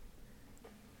place,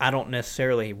 I don't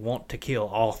necessarily want to kill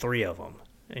all 3 of them.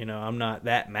 I'm not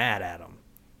that mad at them.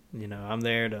 I'm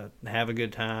there to have a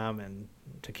good time and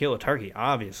to kill a turkey,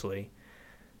 obviously.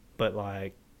 But,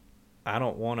 like, I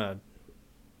don't want to...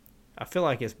 I feel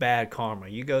like it's bad karma.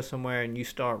 You go somewhere and you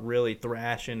start really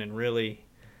thrashing and really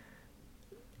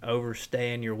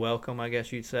overstaying your welcome, I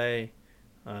guess you'd say.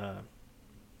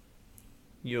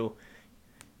 You'll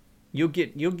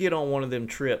get on one of them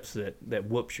trips that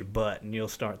whoops your butt, and you'll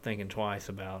start thinking twice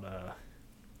about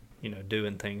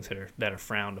doing things that are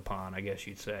frowned upon, I guess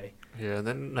you'd say. Yeah,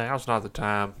 then now's not the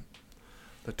time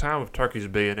the time of turkeys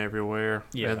being everywhere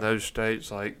Yeah. in those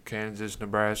states like Kansas,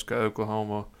 Nebraska,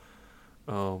 Oklahoma,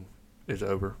 is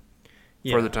over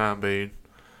Yeah. for the time being.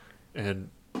 And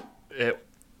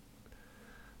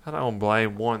I don't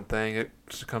blame one thing. It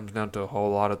just comes down to a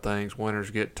whole lot of things. Winters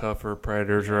get tougher,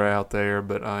 predators are out there,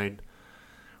 but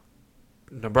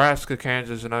Nebraska,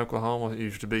 Kansas, and Oklahoma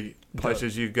used to be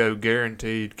places you go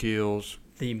guaranteed kills.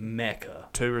 The Mecca.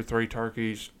 2 or 3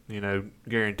 turkeys,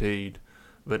 guaranteed.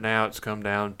 But now it's come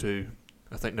down to,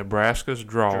 I think Nebraska's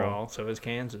draw. So is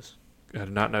Kansas. I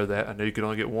did not know that. I knew you could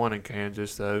only get one in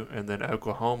Kansas, though. And then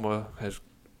Oklahoma has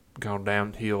gone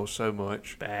downhill so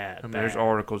much. Bad. There's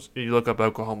articles. You look up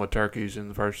Oklahoma turkeys, and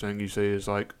the first thing you see is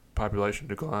like population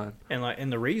decline.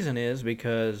 And the reason is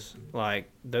because like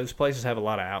those places have a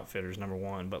lot of outfitters, number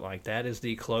one, but like that is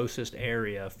the closest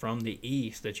area from the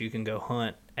east that you can go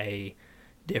hunt a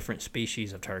different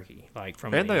species of turkey. Like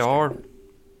from and the they east. are,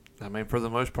 for the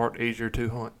most part, easier to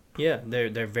hunt. Yeah,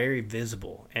 they're very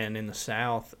visible, and in the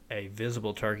South, a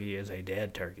visible turkey is a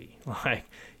dead turkey. Like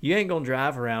you ain't gonna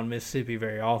drive around Mississippi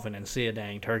very often and see a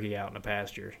dang turkey out in the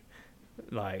pasture,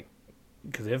 like,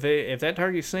 because if that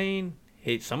turkey's seen,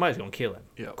 somebody's gonna kill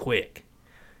him quick.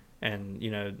 And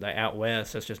like out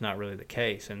west, that's just not really the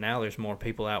case. And now there's more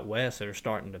people out west that are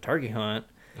starting to turkey hunt,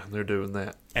 and they're doing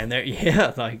that. And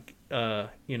they're like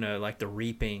like the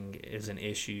reaping is an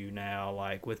issue now,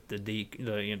 like with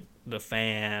the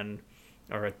fan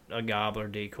or a gobbler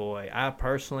decoy. I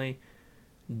personally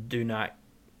do not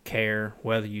care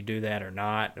whether you do that or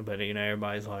not, but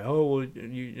everybody's like, oh well,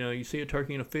 you see a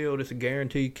turkey in a field, it's a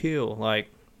guaranteed kill. Like,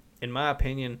 in my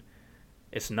opinion,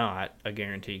 it's not a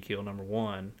guaranteed kill, number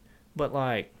one. But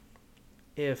like,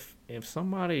 if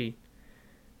somebody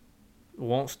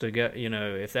wants to go,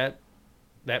 if that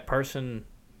person,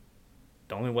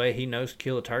 the only way he knows to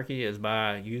kill a turkey is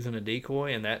by using a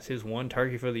decoy, and that's his one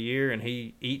turkey for the year, and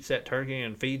he eats that turkey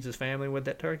and feeds his family with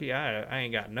that turkey, I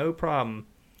ain't got no problem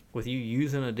with you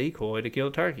using a decoy to kill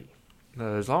a turkey.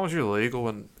 No, as long as you're legal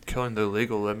and killing the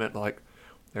legal limit, like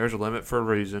there's a limit for a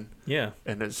reason. Yeah.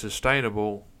 And it's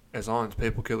sustainable as long as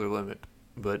people kill their limit.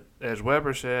 But as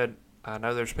Weber said, I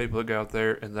know there's people that go out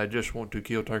there and they just want to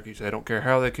kill turkeys. They don't care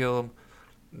how they kill them.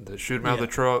 They shoot them out of the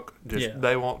truck.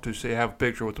 They want to have a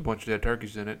picture with a bunch of dead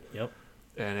turkeys in it. Yep.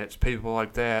 And it's people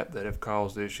like that have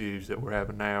caused the issues that we're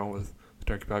having now with the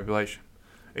turkey population,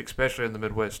 especially in the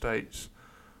Midwest states.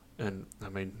 And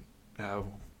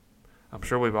I'm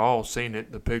sure we've all seen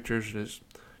it. The pictures is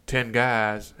 10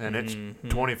 guys and it's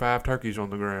 25 turkeys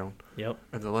on the ground. Yep.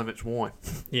 And the limit's 1.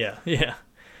 Yeah.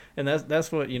 And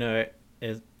that's what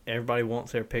is everybody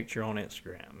wants their picture on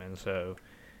Instagram, and so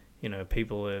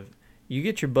people you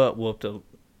get your butt whooped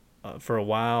for a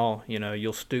while,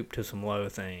 you'll stoop to some low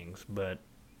things, but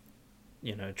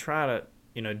try to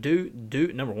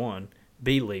do number one,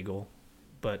 be legal,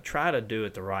 but try to do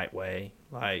it the right way.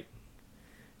 Like,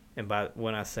 and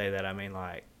when I say that, I mean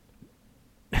like,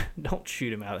 don't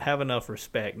shoot him out. Have enough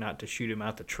respect not to shoot him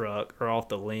out the truck or off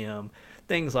the limb,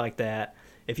 things like that.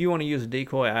 If you want to use a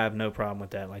decoy, I have no problem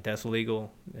with that. Like, that's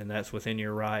legal and that's within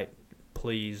your right.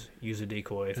 Please use a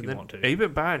decoy if you want to.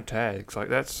 Even buying tags, like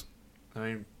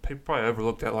people probably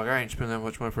overlook that. Like, I ain't spending that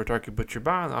much money for a turkey, but you're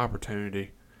buying the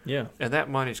opportunity. Yeah. And that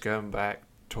money's going back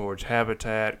towards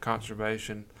habitat,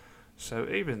 conservation. So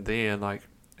even then, like,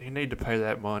 you need to pay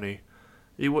that money.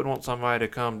 You wouldn't want somebody to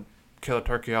come kill a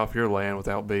turkey off your land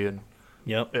without being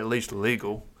at least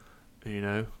legal,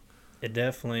 It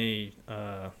definitely,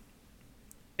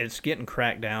 it's getting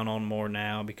cracked down on more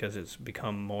now because it's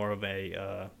become more of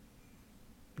a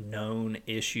known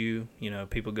issue.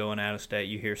 People going out of state,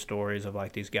 you hear stories of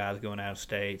like these guys going out of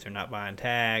states, they're not buying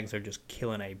tags, they're just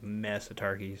killing a mess of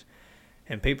turkeys.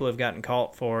 And people have gotten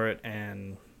caught for it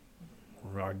and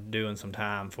are doing some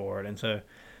time for it. And so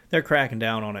they're cracking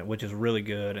down on it, which is really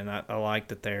good. And I like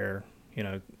that they're,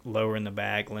 lowering the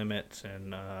bag limits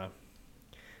and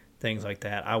things like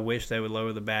that. I wish they would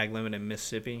lower the bag limit in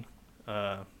Mississippi.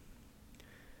 I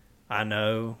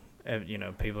know,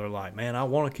 people are like, man, I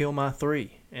want to kill my 3.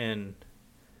 And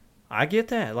I get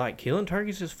that. Like, killing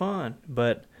turkeys is fun.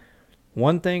 But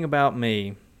one thing about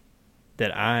me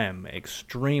that I am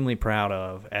extremely proud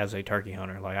of as a turkey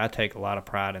hunter, like, I take a lot of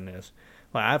pride in this.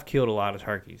 Like, I've killed a lot of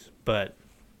turkeys, but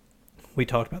we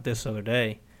talked about this the other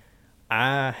day.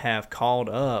 I have called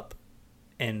up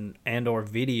and or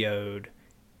videoed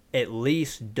at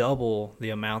least double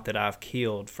the amount that I've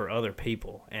killed for other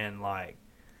people. And like,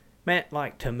 man,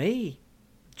 like, to me,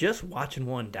 just watching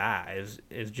one die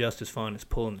is just as fun as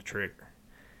pulling the trigger.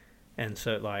 And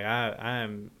so like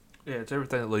I'm it's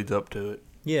everything that leads up to it.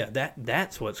 Yeah,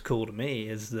 that's what's cool to me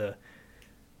is the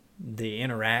the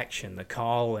interaction, the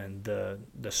call, and the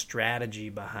strategy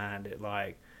behind it.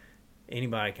 Like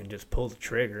anybody can just pull the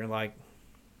trigger, like,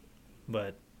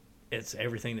 but it's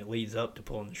everything that leads up to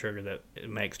pulling the trigger that it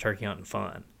makes turkey hunting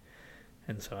fun.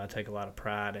 And so I take a lot of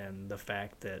pride in the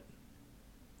fact that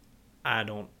I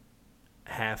don't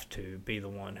have to be the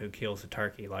one who kills the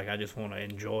turkey. Like, I just want to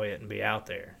enjoy it and be out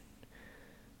there.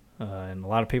 And a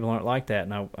lot of people aren't like that,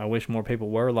 and I wish more people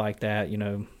were like that. You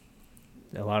know,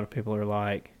 a lot of people are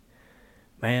like,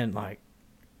 man, like,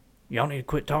 y'all need to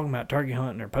quit talking about turkey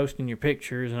hunting or posting your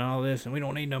pictures and all this, and we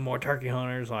don't need no more turkey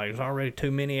hunters. Like, there's already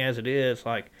too many as it is.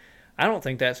 Like, I don't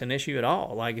think that's an issue at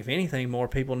all. Like, if anything, more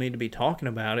people need to be talking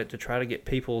about it to try to get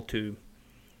people to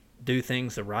do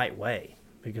things the right way.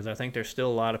 Because I think there's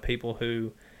still a lot of people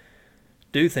who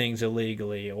do things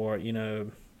illegally, or, you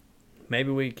know,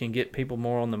 maybe we can get people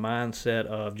more on the mindset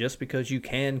of just because you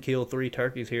can kill 3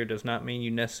 turkeys here does not mean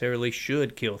you necessarily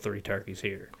should kill 3 turkeys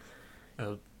here.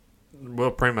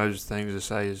 Well, Primo's thing to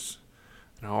say is,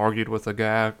 I argued with a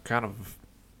guy, kind of,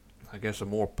 I guess, a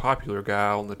more popular guy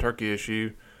on the turkey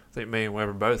issue. I think me and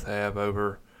Weber both have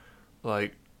over,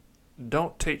 like,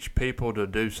 don't teach people to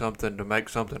do something to make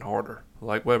something harder.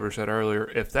 Like Weber said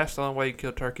earlier, if that's the only way you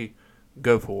kill turkey,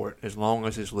 go for it, as long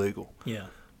as it's legal. Yeah.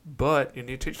 But you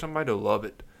need to teach somebody to love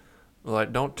it.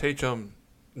 Like, don't teach them,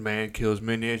 man, kill as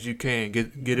many as you can.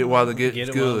 Get it while the getting's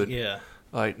good. Yeah.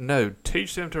 Like, no,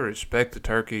 teach them to respect the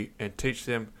turkey, and teach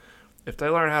them, if they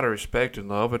learn how to respect and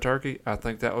love a turkey, I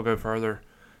think that will go further.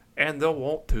 And they'll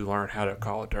want to learn how to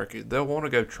call a turkey. They'll want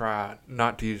to go try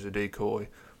not to use a decoy,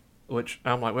 which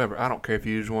I'm like, Weber, I don't care if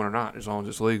you use one or not, as long as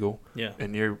it's legal. Yeah.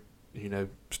 And you're, you know,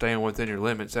 staying within your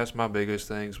limits. That's my biggest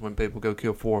things when people go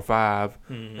kill 4 or 5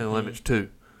 and the limit's 2.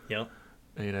 Yep.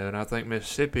 You know, and I think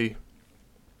Mississippi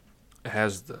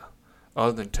has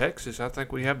other than Texas, I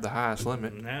think we have the highest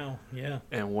limit. Now, yeah.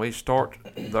 And we start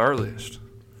the earliest,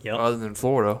 Yep. other than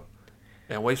Florida.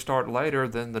 And we start later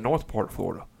than the north part of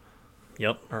Florida.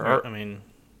 Yep. I mean,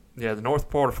 yeah, the north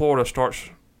part of Florida starts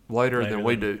later than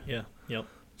we do. Yeah. Yep.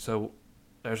 So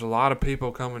there's a lot of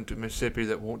people coming to Mississippi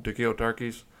that want to kill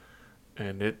turkeys.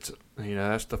 And it's, you know,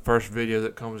 that's the first video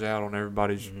that comes out on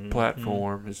everybody's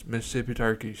platform is Mississippi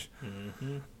turkeys.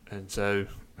 Mm-hmm. And so,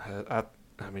 I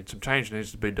mean, some change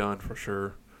needs to be done for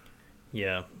sure.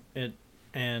 Yeah.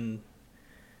 And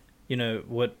you know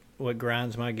what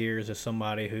grinds my gears is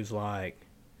somebody who's like,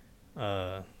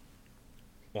 you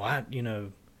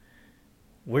know,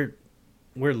 we're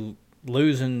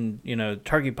losing, you know,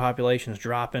 turkey population's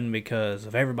dropping because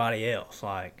of everybody else.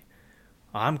 Like,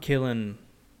 I'm killing.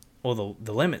 Well,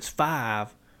 the limit's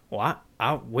 5. Well,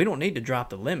 we don't need to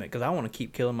drop the limit because I want to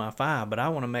keep killing my 5, but I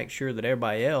want to make sure that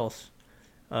everybody else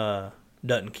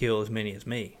doesn't kill as many as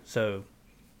me. So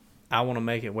I want to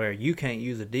make it where you can't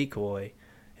use a decoy,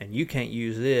 and you can't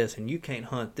use this, and you can't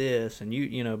hunt this, and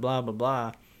you know, blah, blah,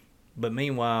 blah. But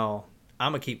meanwhile,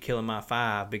 I'm going to keep killing my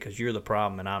 5 because you're the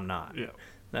problem and I'm not. Yeah.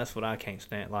 That's what I can't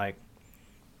stand. Like,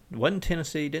 didn't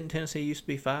Tennessee used to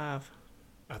be 5?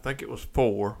 I think it was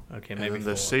 4. Okay, maybe and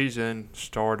 4. the season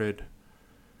started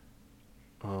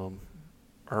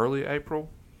early April.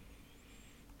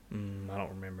 I don't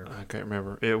remember. I can't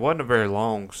remember. It wasn't a very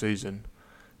long season.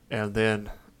 And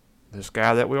then this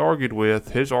guy that we argued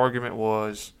with, his argument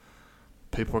was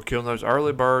people are killing those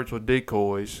early birds with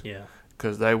decoys. Yeah.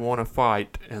 Because they want to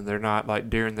fight, and they're not, like,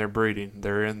 during their breeding.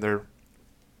 They're in their,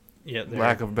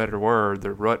 lack of a better word,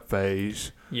 their rut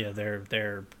phase. Yeah, they're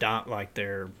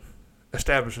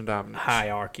Establishing dominance.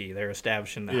 Hierarchy. They're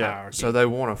establishing the hierarchy. So they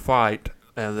want to fight,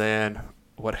 and then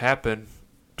what happened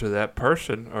to that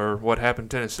person, or what happened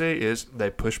in Tennessee, is they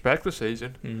push back the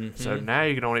season. Mm-hmm. So now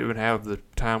you don't even have the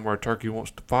time where a turkey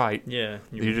wants to fight. Yeah.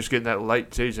 You're just getting that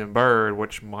late season bird,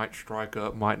 which might strike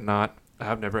up, might not.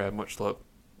 I've never had much luck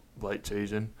late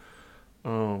season,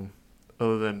 other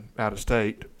than out of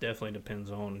state. Definitely depends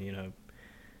on, you know,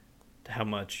 how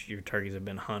much your turkeys have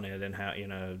been hunted and how, you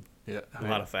know, a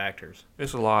lot of factors.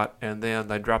 It's a lot, and then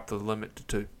they dropped the limit to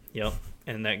 2. Yep,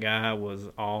 and that guy was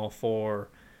all for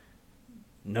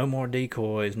no more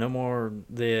decoys, no more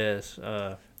this.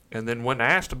 And then when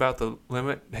asked about the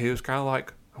limit, he was kind of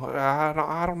like, well,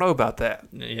 I don't know about that.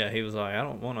 Yeah, he was like, I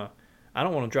don't want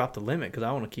to drop the limit because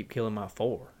I want to keep killing my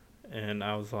 4. And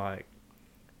I was like,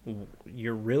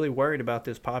 you're really worried about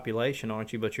this population,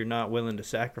 aren't you? But you're not willing to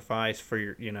sacrifice for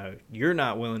your, you know, you're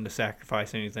not willing to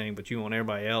sacrifice anything, but you want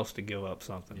everybody else to give up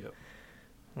something. Yep.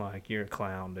 Like, you're a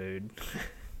clown, dude.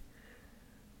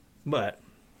 But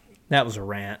that was a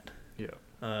rant.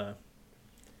 Yeah.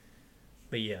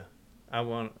 But yeah, I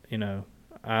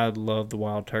love the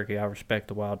wild turkey. I respect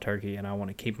the wild turkey, and I want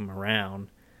to keep them around.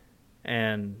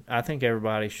 And I think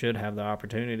everybody should have the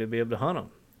opportunity to be able to hunt them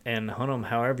and hunt them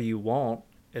however you want,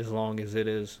 as long as it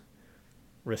is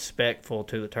respectful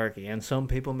to the turkey. And some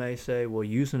people may say, well,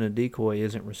 using a decoy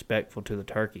isn't respectful to the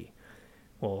turkey.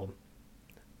 Well,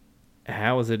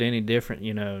 how is it any different?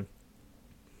 You know,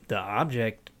 the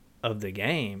object of the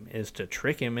game is to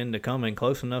trick him into coming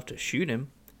close enough to shoot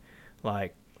him.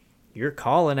 Like, you're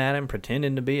calling at him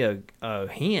pretending to be a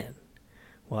hen.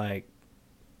 Like,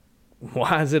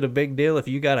 why is it a big deal if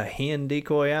you got a hen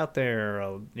decoy out there,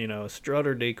 or a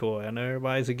strutter decoy? I know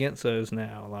everybody's against those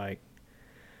now. Like,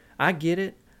 I get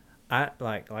it.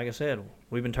 Like I said,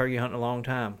 we've been turkey hunting a long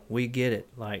time. We get it.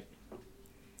 Like,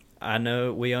 I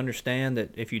know, we understand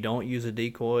that if you don't use a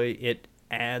decoy, it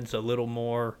adds a little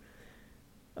more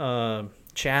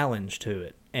challenge to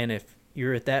it. And if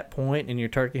you're at that point in your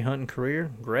turkey hunting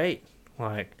career, great.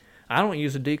 Like, I don't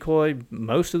use a decoy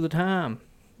most of the time.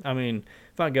 I mean,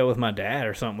 if I go with my dad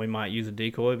or something, we might use a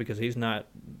decoy because he's not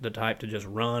the type to just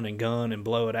run and gun and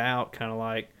blow it out, kind of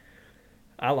like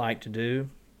I like to do.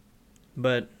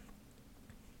 But,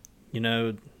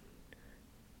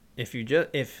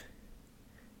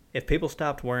 if people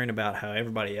stopped worrying about how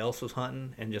everybody else was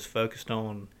hunting and just focused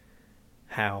on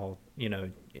how,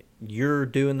 you're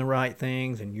doing the right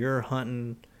things and you're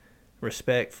hunting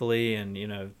respectfully and,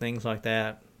 things like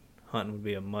that, hunting would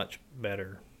be a much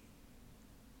better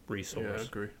resource. Yeah, I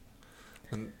agree.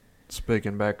 And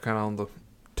speaking back kind of on the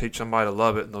teach somebody to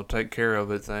love it and they'll take care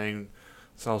of it thing,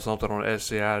 saw something on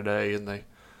SCI today, and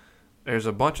there's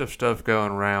a bunch of stuff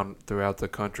going around throughout the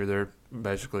country. They're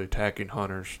basically attacking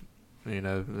hunters, and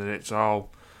it's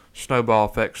all snowball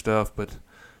effect stuff, but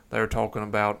they were talking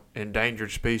about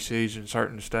endangered species in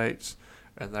certain states,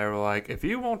 and they were like, if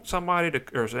you want somebody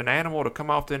or an animal to come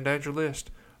off the endangered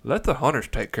list, let the hunters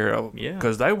take care of them. Yeah.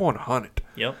 Because they want to hunt it.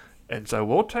 Yep. And so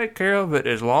we'll take care of it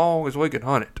as long as we can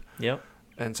hunt it. Yep.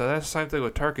 And so that's the same thing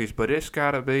with turkeys, but it's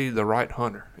got to be the right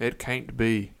hunter. It can't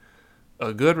be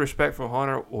a good, respectful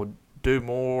hunter will do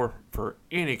more for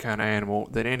any kind of animal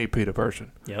than any PETA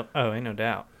person. Yep. Oh, ain't no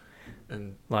doubt.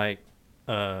 And like,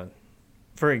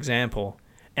 for example,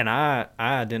 and I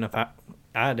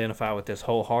identify with this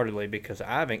wholeheartedly because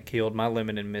I haven't killed my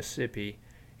limit in Mississippi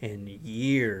in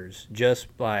years. Just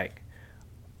like,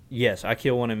 yes, I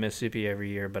kill one in Mississippi every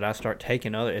year, but I start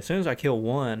taking as soon as I kill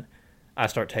one, I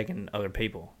start taking other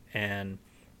people. And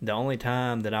the only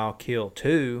time that I'll kill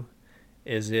two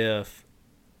is if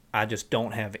I just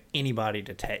don't have anybody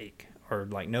to take, or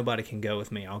like nobody can go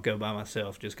with me. I'll go by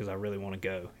myself just because I really want to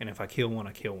go. And if I kill one,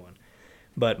 I kill one.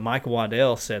 But Michael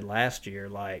Waddell said last year,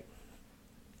 like,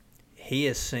 he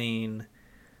has seen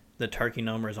the turkey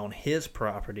numbers on his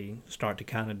property start to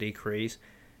kind of decrease.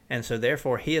 And so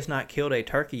therefore he has not killed a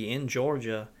turkey in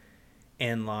Georgia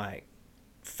in like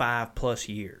 5+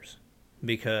 years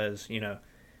because,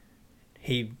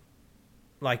 he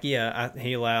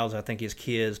allows, I think, his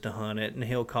kids to hunt it, and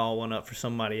he'll call one up for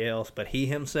somebody else. But he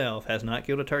himself has not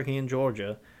killed a turkey in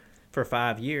Georgia for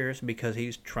 5 years because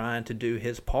he's trying to do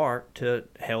his part to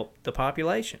help the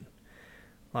population.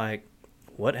 Like,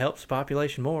 what helps the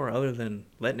population more other than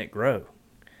letting it grow?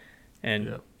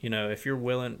 And, if you're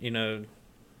willing,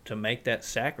 to make that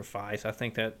sacrifice, I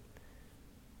think that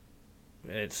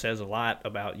it says a lot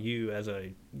about you as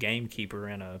a gamekeeper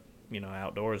and a,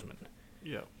 outdoorsman.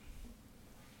 Yeah.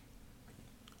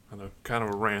 I know, kind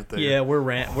of a rant there. Yeah, we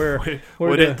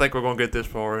didn't think we were going to get this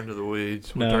far into the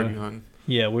weeds with turkey hunting.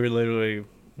 Yeah, we're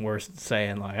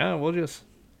saying like, oh, we'll just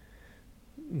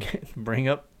bring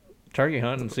up turkey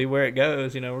hunting and see where it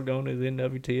goes. We're going to the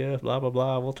NWTF, blah, blah,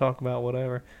 blah. We'll talk about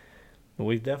whatever. But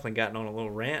we've definitely gotten on a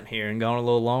little rant here and gone a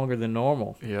little longer than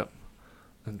normal. Yep.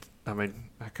 And, I mean,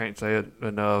 I can't say it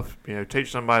enough.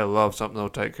 Teach somebody to love something, they'll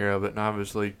take care of it. And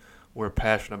obviously, we're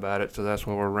passionate about it, so that's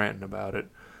why we're ranting about it.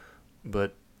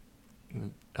 But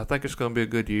I think it's going to be a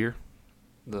good year.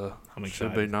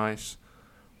 Should be nice.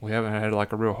 We haven't had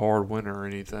like a real hard winter or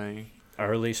anything.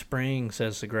 Early spring,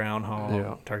 says the groundhog.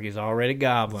 Yeah. Turkey's already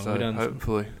gobbling. So we done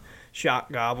hopefully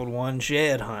shot gobbled one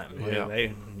shed hunting. Yeah.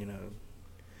 They,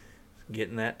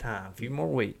 getting that time. A few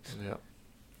more weeks. Yeah.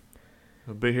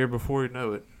 It'll be here before you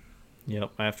know it.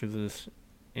 Yep. After this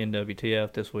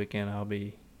NWTF this weekend, I'll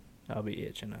be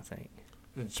itching, I think.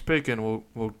 And speaking,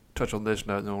 we'll touch on this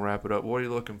note and then we'll wrap it up. What are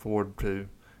you looking forward to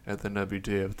at the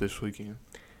WTF this weekend?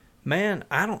 Man,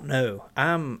 I don't know.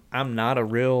 I'm not a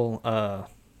real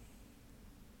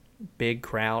big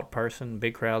crowd person.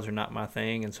 Big crowds are not my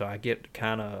thing, and so I get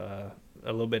kind of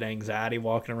a little bit of anxiety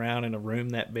walking around in a room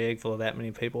that big full of that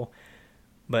many people.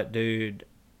 But dude,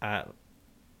 I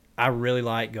really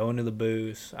like going to the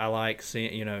booths. I like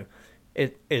seeing,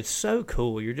 it's so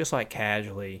cool. You're just like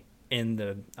casually in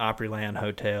the Opryland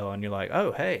Hotel, and you're like,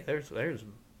 oh, hey, there's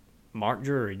Mark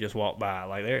Drury just walked by.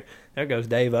 Like, there goes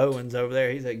Dave Owens over there.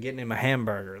 He's getting him a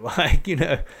hamburger. Like,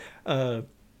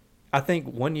 I think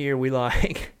one year we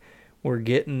were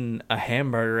getting a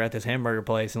hamburger at this hamburger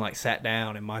place and sat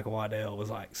down, and Michael Waddell was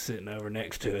sitting over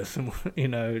next to us. And,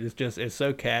 it's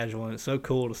so casual, and it's so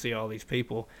cool to see all these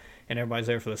people, and everybody's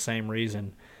there for the same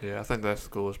reason. Yeah, I think that's the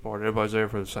coolest part. Everybody's there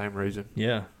for the same reason.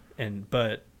 Yeah.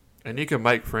 And you can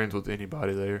make friends with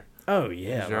anybody there. Oh,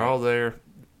 yeah. They're all there.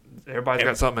 Everybody's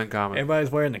got something in common.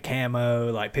 Everybody's wearing the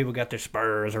camo. People got their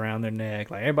spurs around their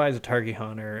neck. Everybody's a turkey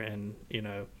hunter. And,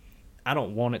 I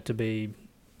don't want it to be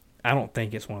 – I don't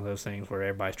think it's one of those things where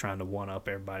everybody's trying to one-up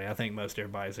everybody. I think most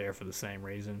everybody's there for the same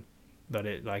reason. But,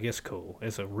 it's cool.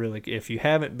 It's a really – if you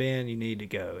haven't been, you need to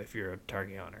go if you're a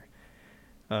turkey hunter.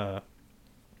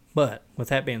 But, with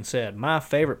that being said, my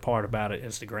favorite part about it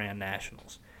is the Grand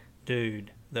Nationals.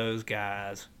 Dude, those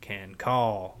guys can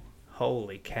call.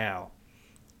 Holy cow.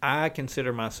 I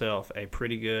consider myself a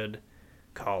pretty good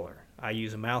caller. I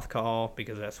use a mouth call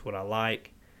because that's what I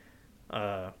like.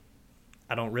 I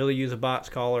don't really use a box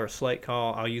call or a slate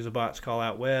call. I'll use a box call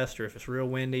out west or if it's real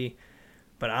windy.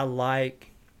 But I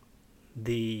like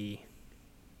I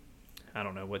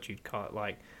don't know what you'd call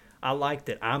it. I like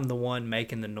that I'm the one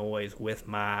making the noise with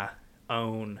my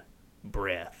own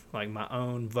breath, my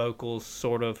own vocals,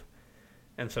 sort of.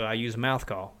 And so I use a mouth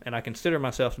call, and I consider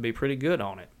myself to be pretty good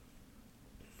on it.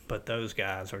 But those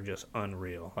guys are just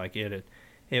unreal.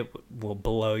 It will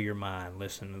blow your mind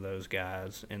listening to those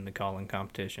guys in the calling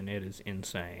competition. It is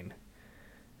insane.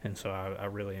 And so I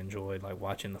really enjoyed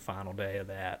watching the final day of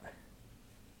that.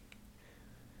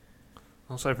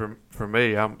 I'll say for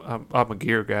me, I'm a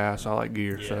gear guy, so I like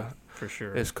gear. Yeah, so for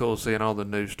sure. It's cool seeing all the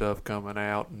new stuff coming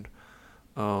out, and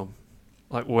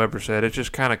like Weber said, it's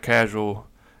just kind of casual.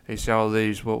 You see all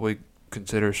these what we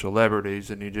consider celebrities,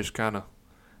 and you just kind of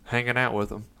hanging out with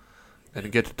them, and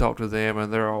you get to talk to them,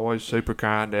 and they're always super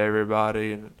kind to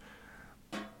everybody, and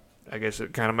I guess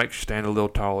it kind of makes you stand a little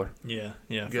taller. Yeah,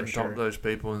 Getting to talk to those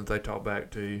people, and they talk back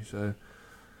to you. So,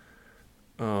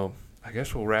 I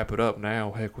guess we'll wrap it up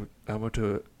now. Heck, almost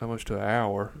to an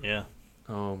hour. Yeah.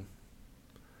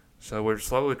 So we're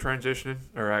slowly transitioning,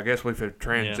 or I guess we've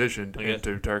transitioned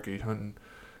into turkey hunting.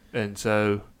 And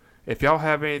so if y'all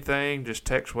have anything, just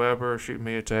text Weber, shoot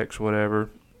me a text,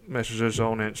 whatever. Message us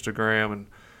on Instagram. And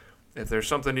if there's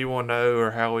something you want to know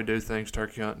or how we do things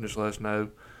turkey hunting, just let us know.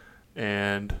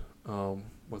 And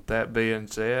with that being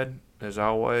said, as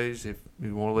always, if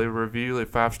you want to leave a review, leave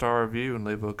a 5-star review and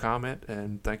leave a comment.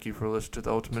 And thank you for listening to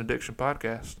the Ultimate Addiction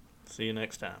Podcast. See you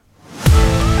next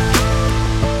time.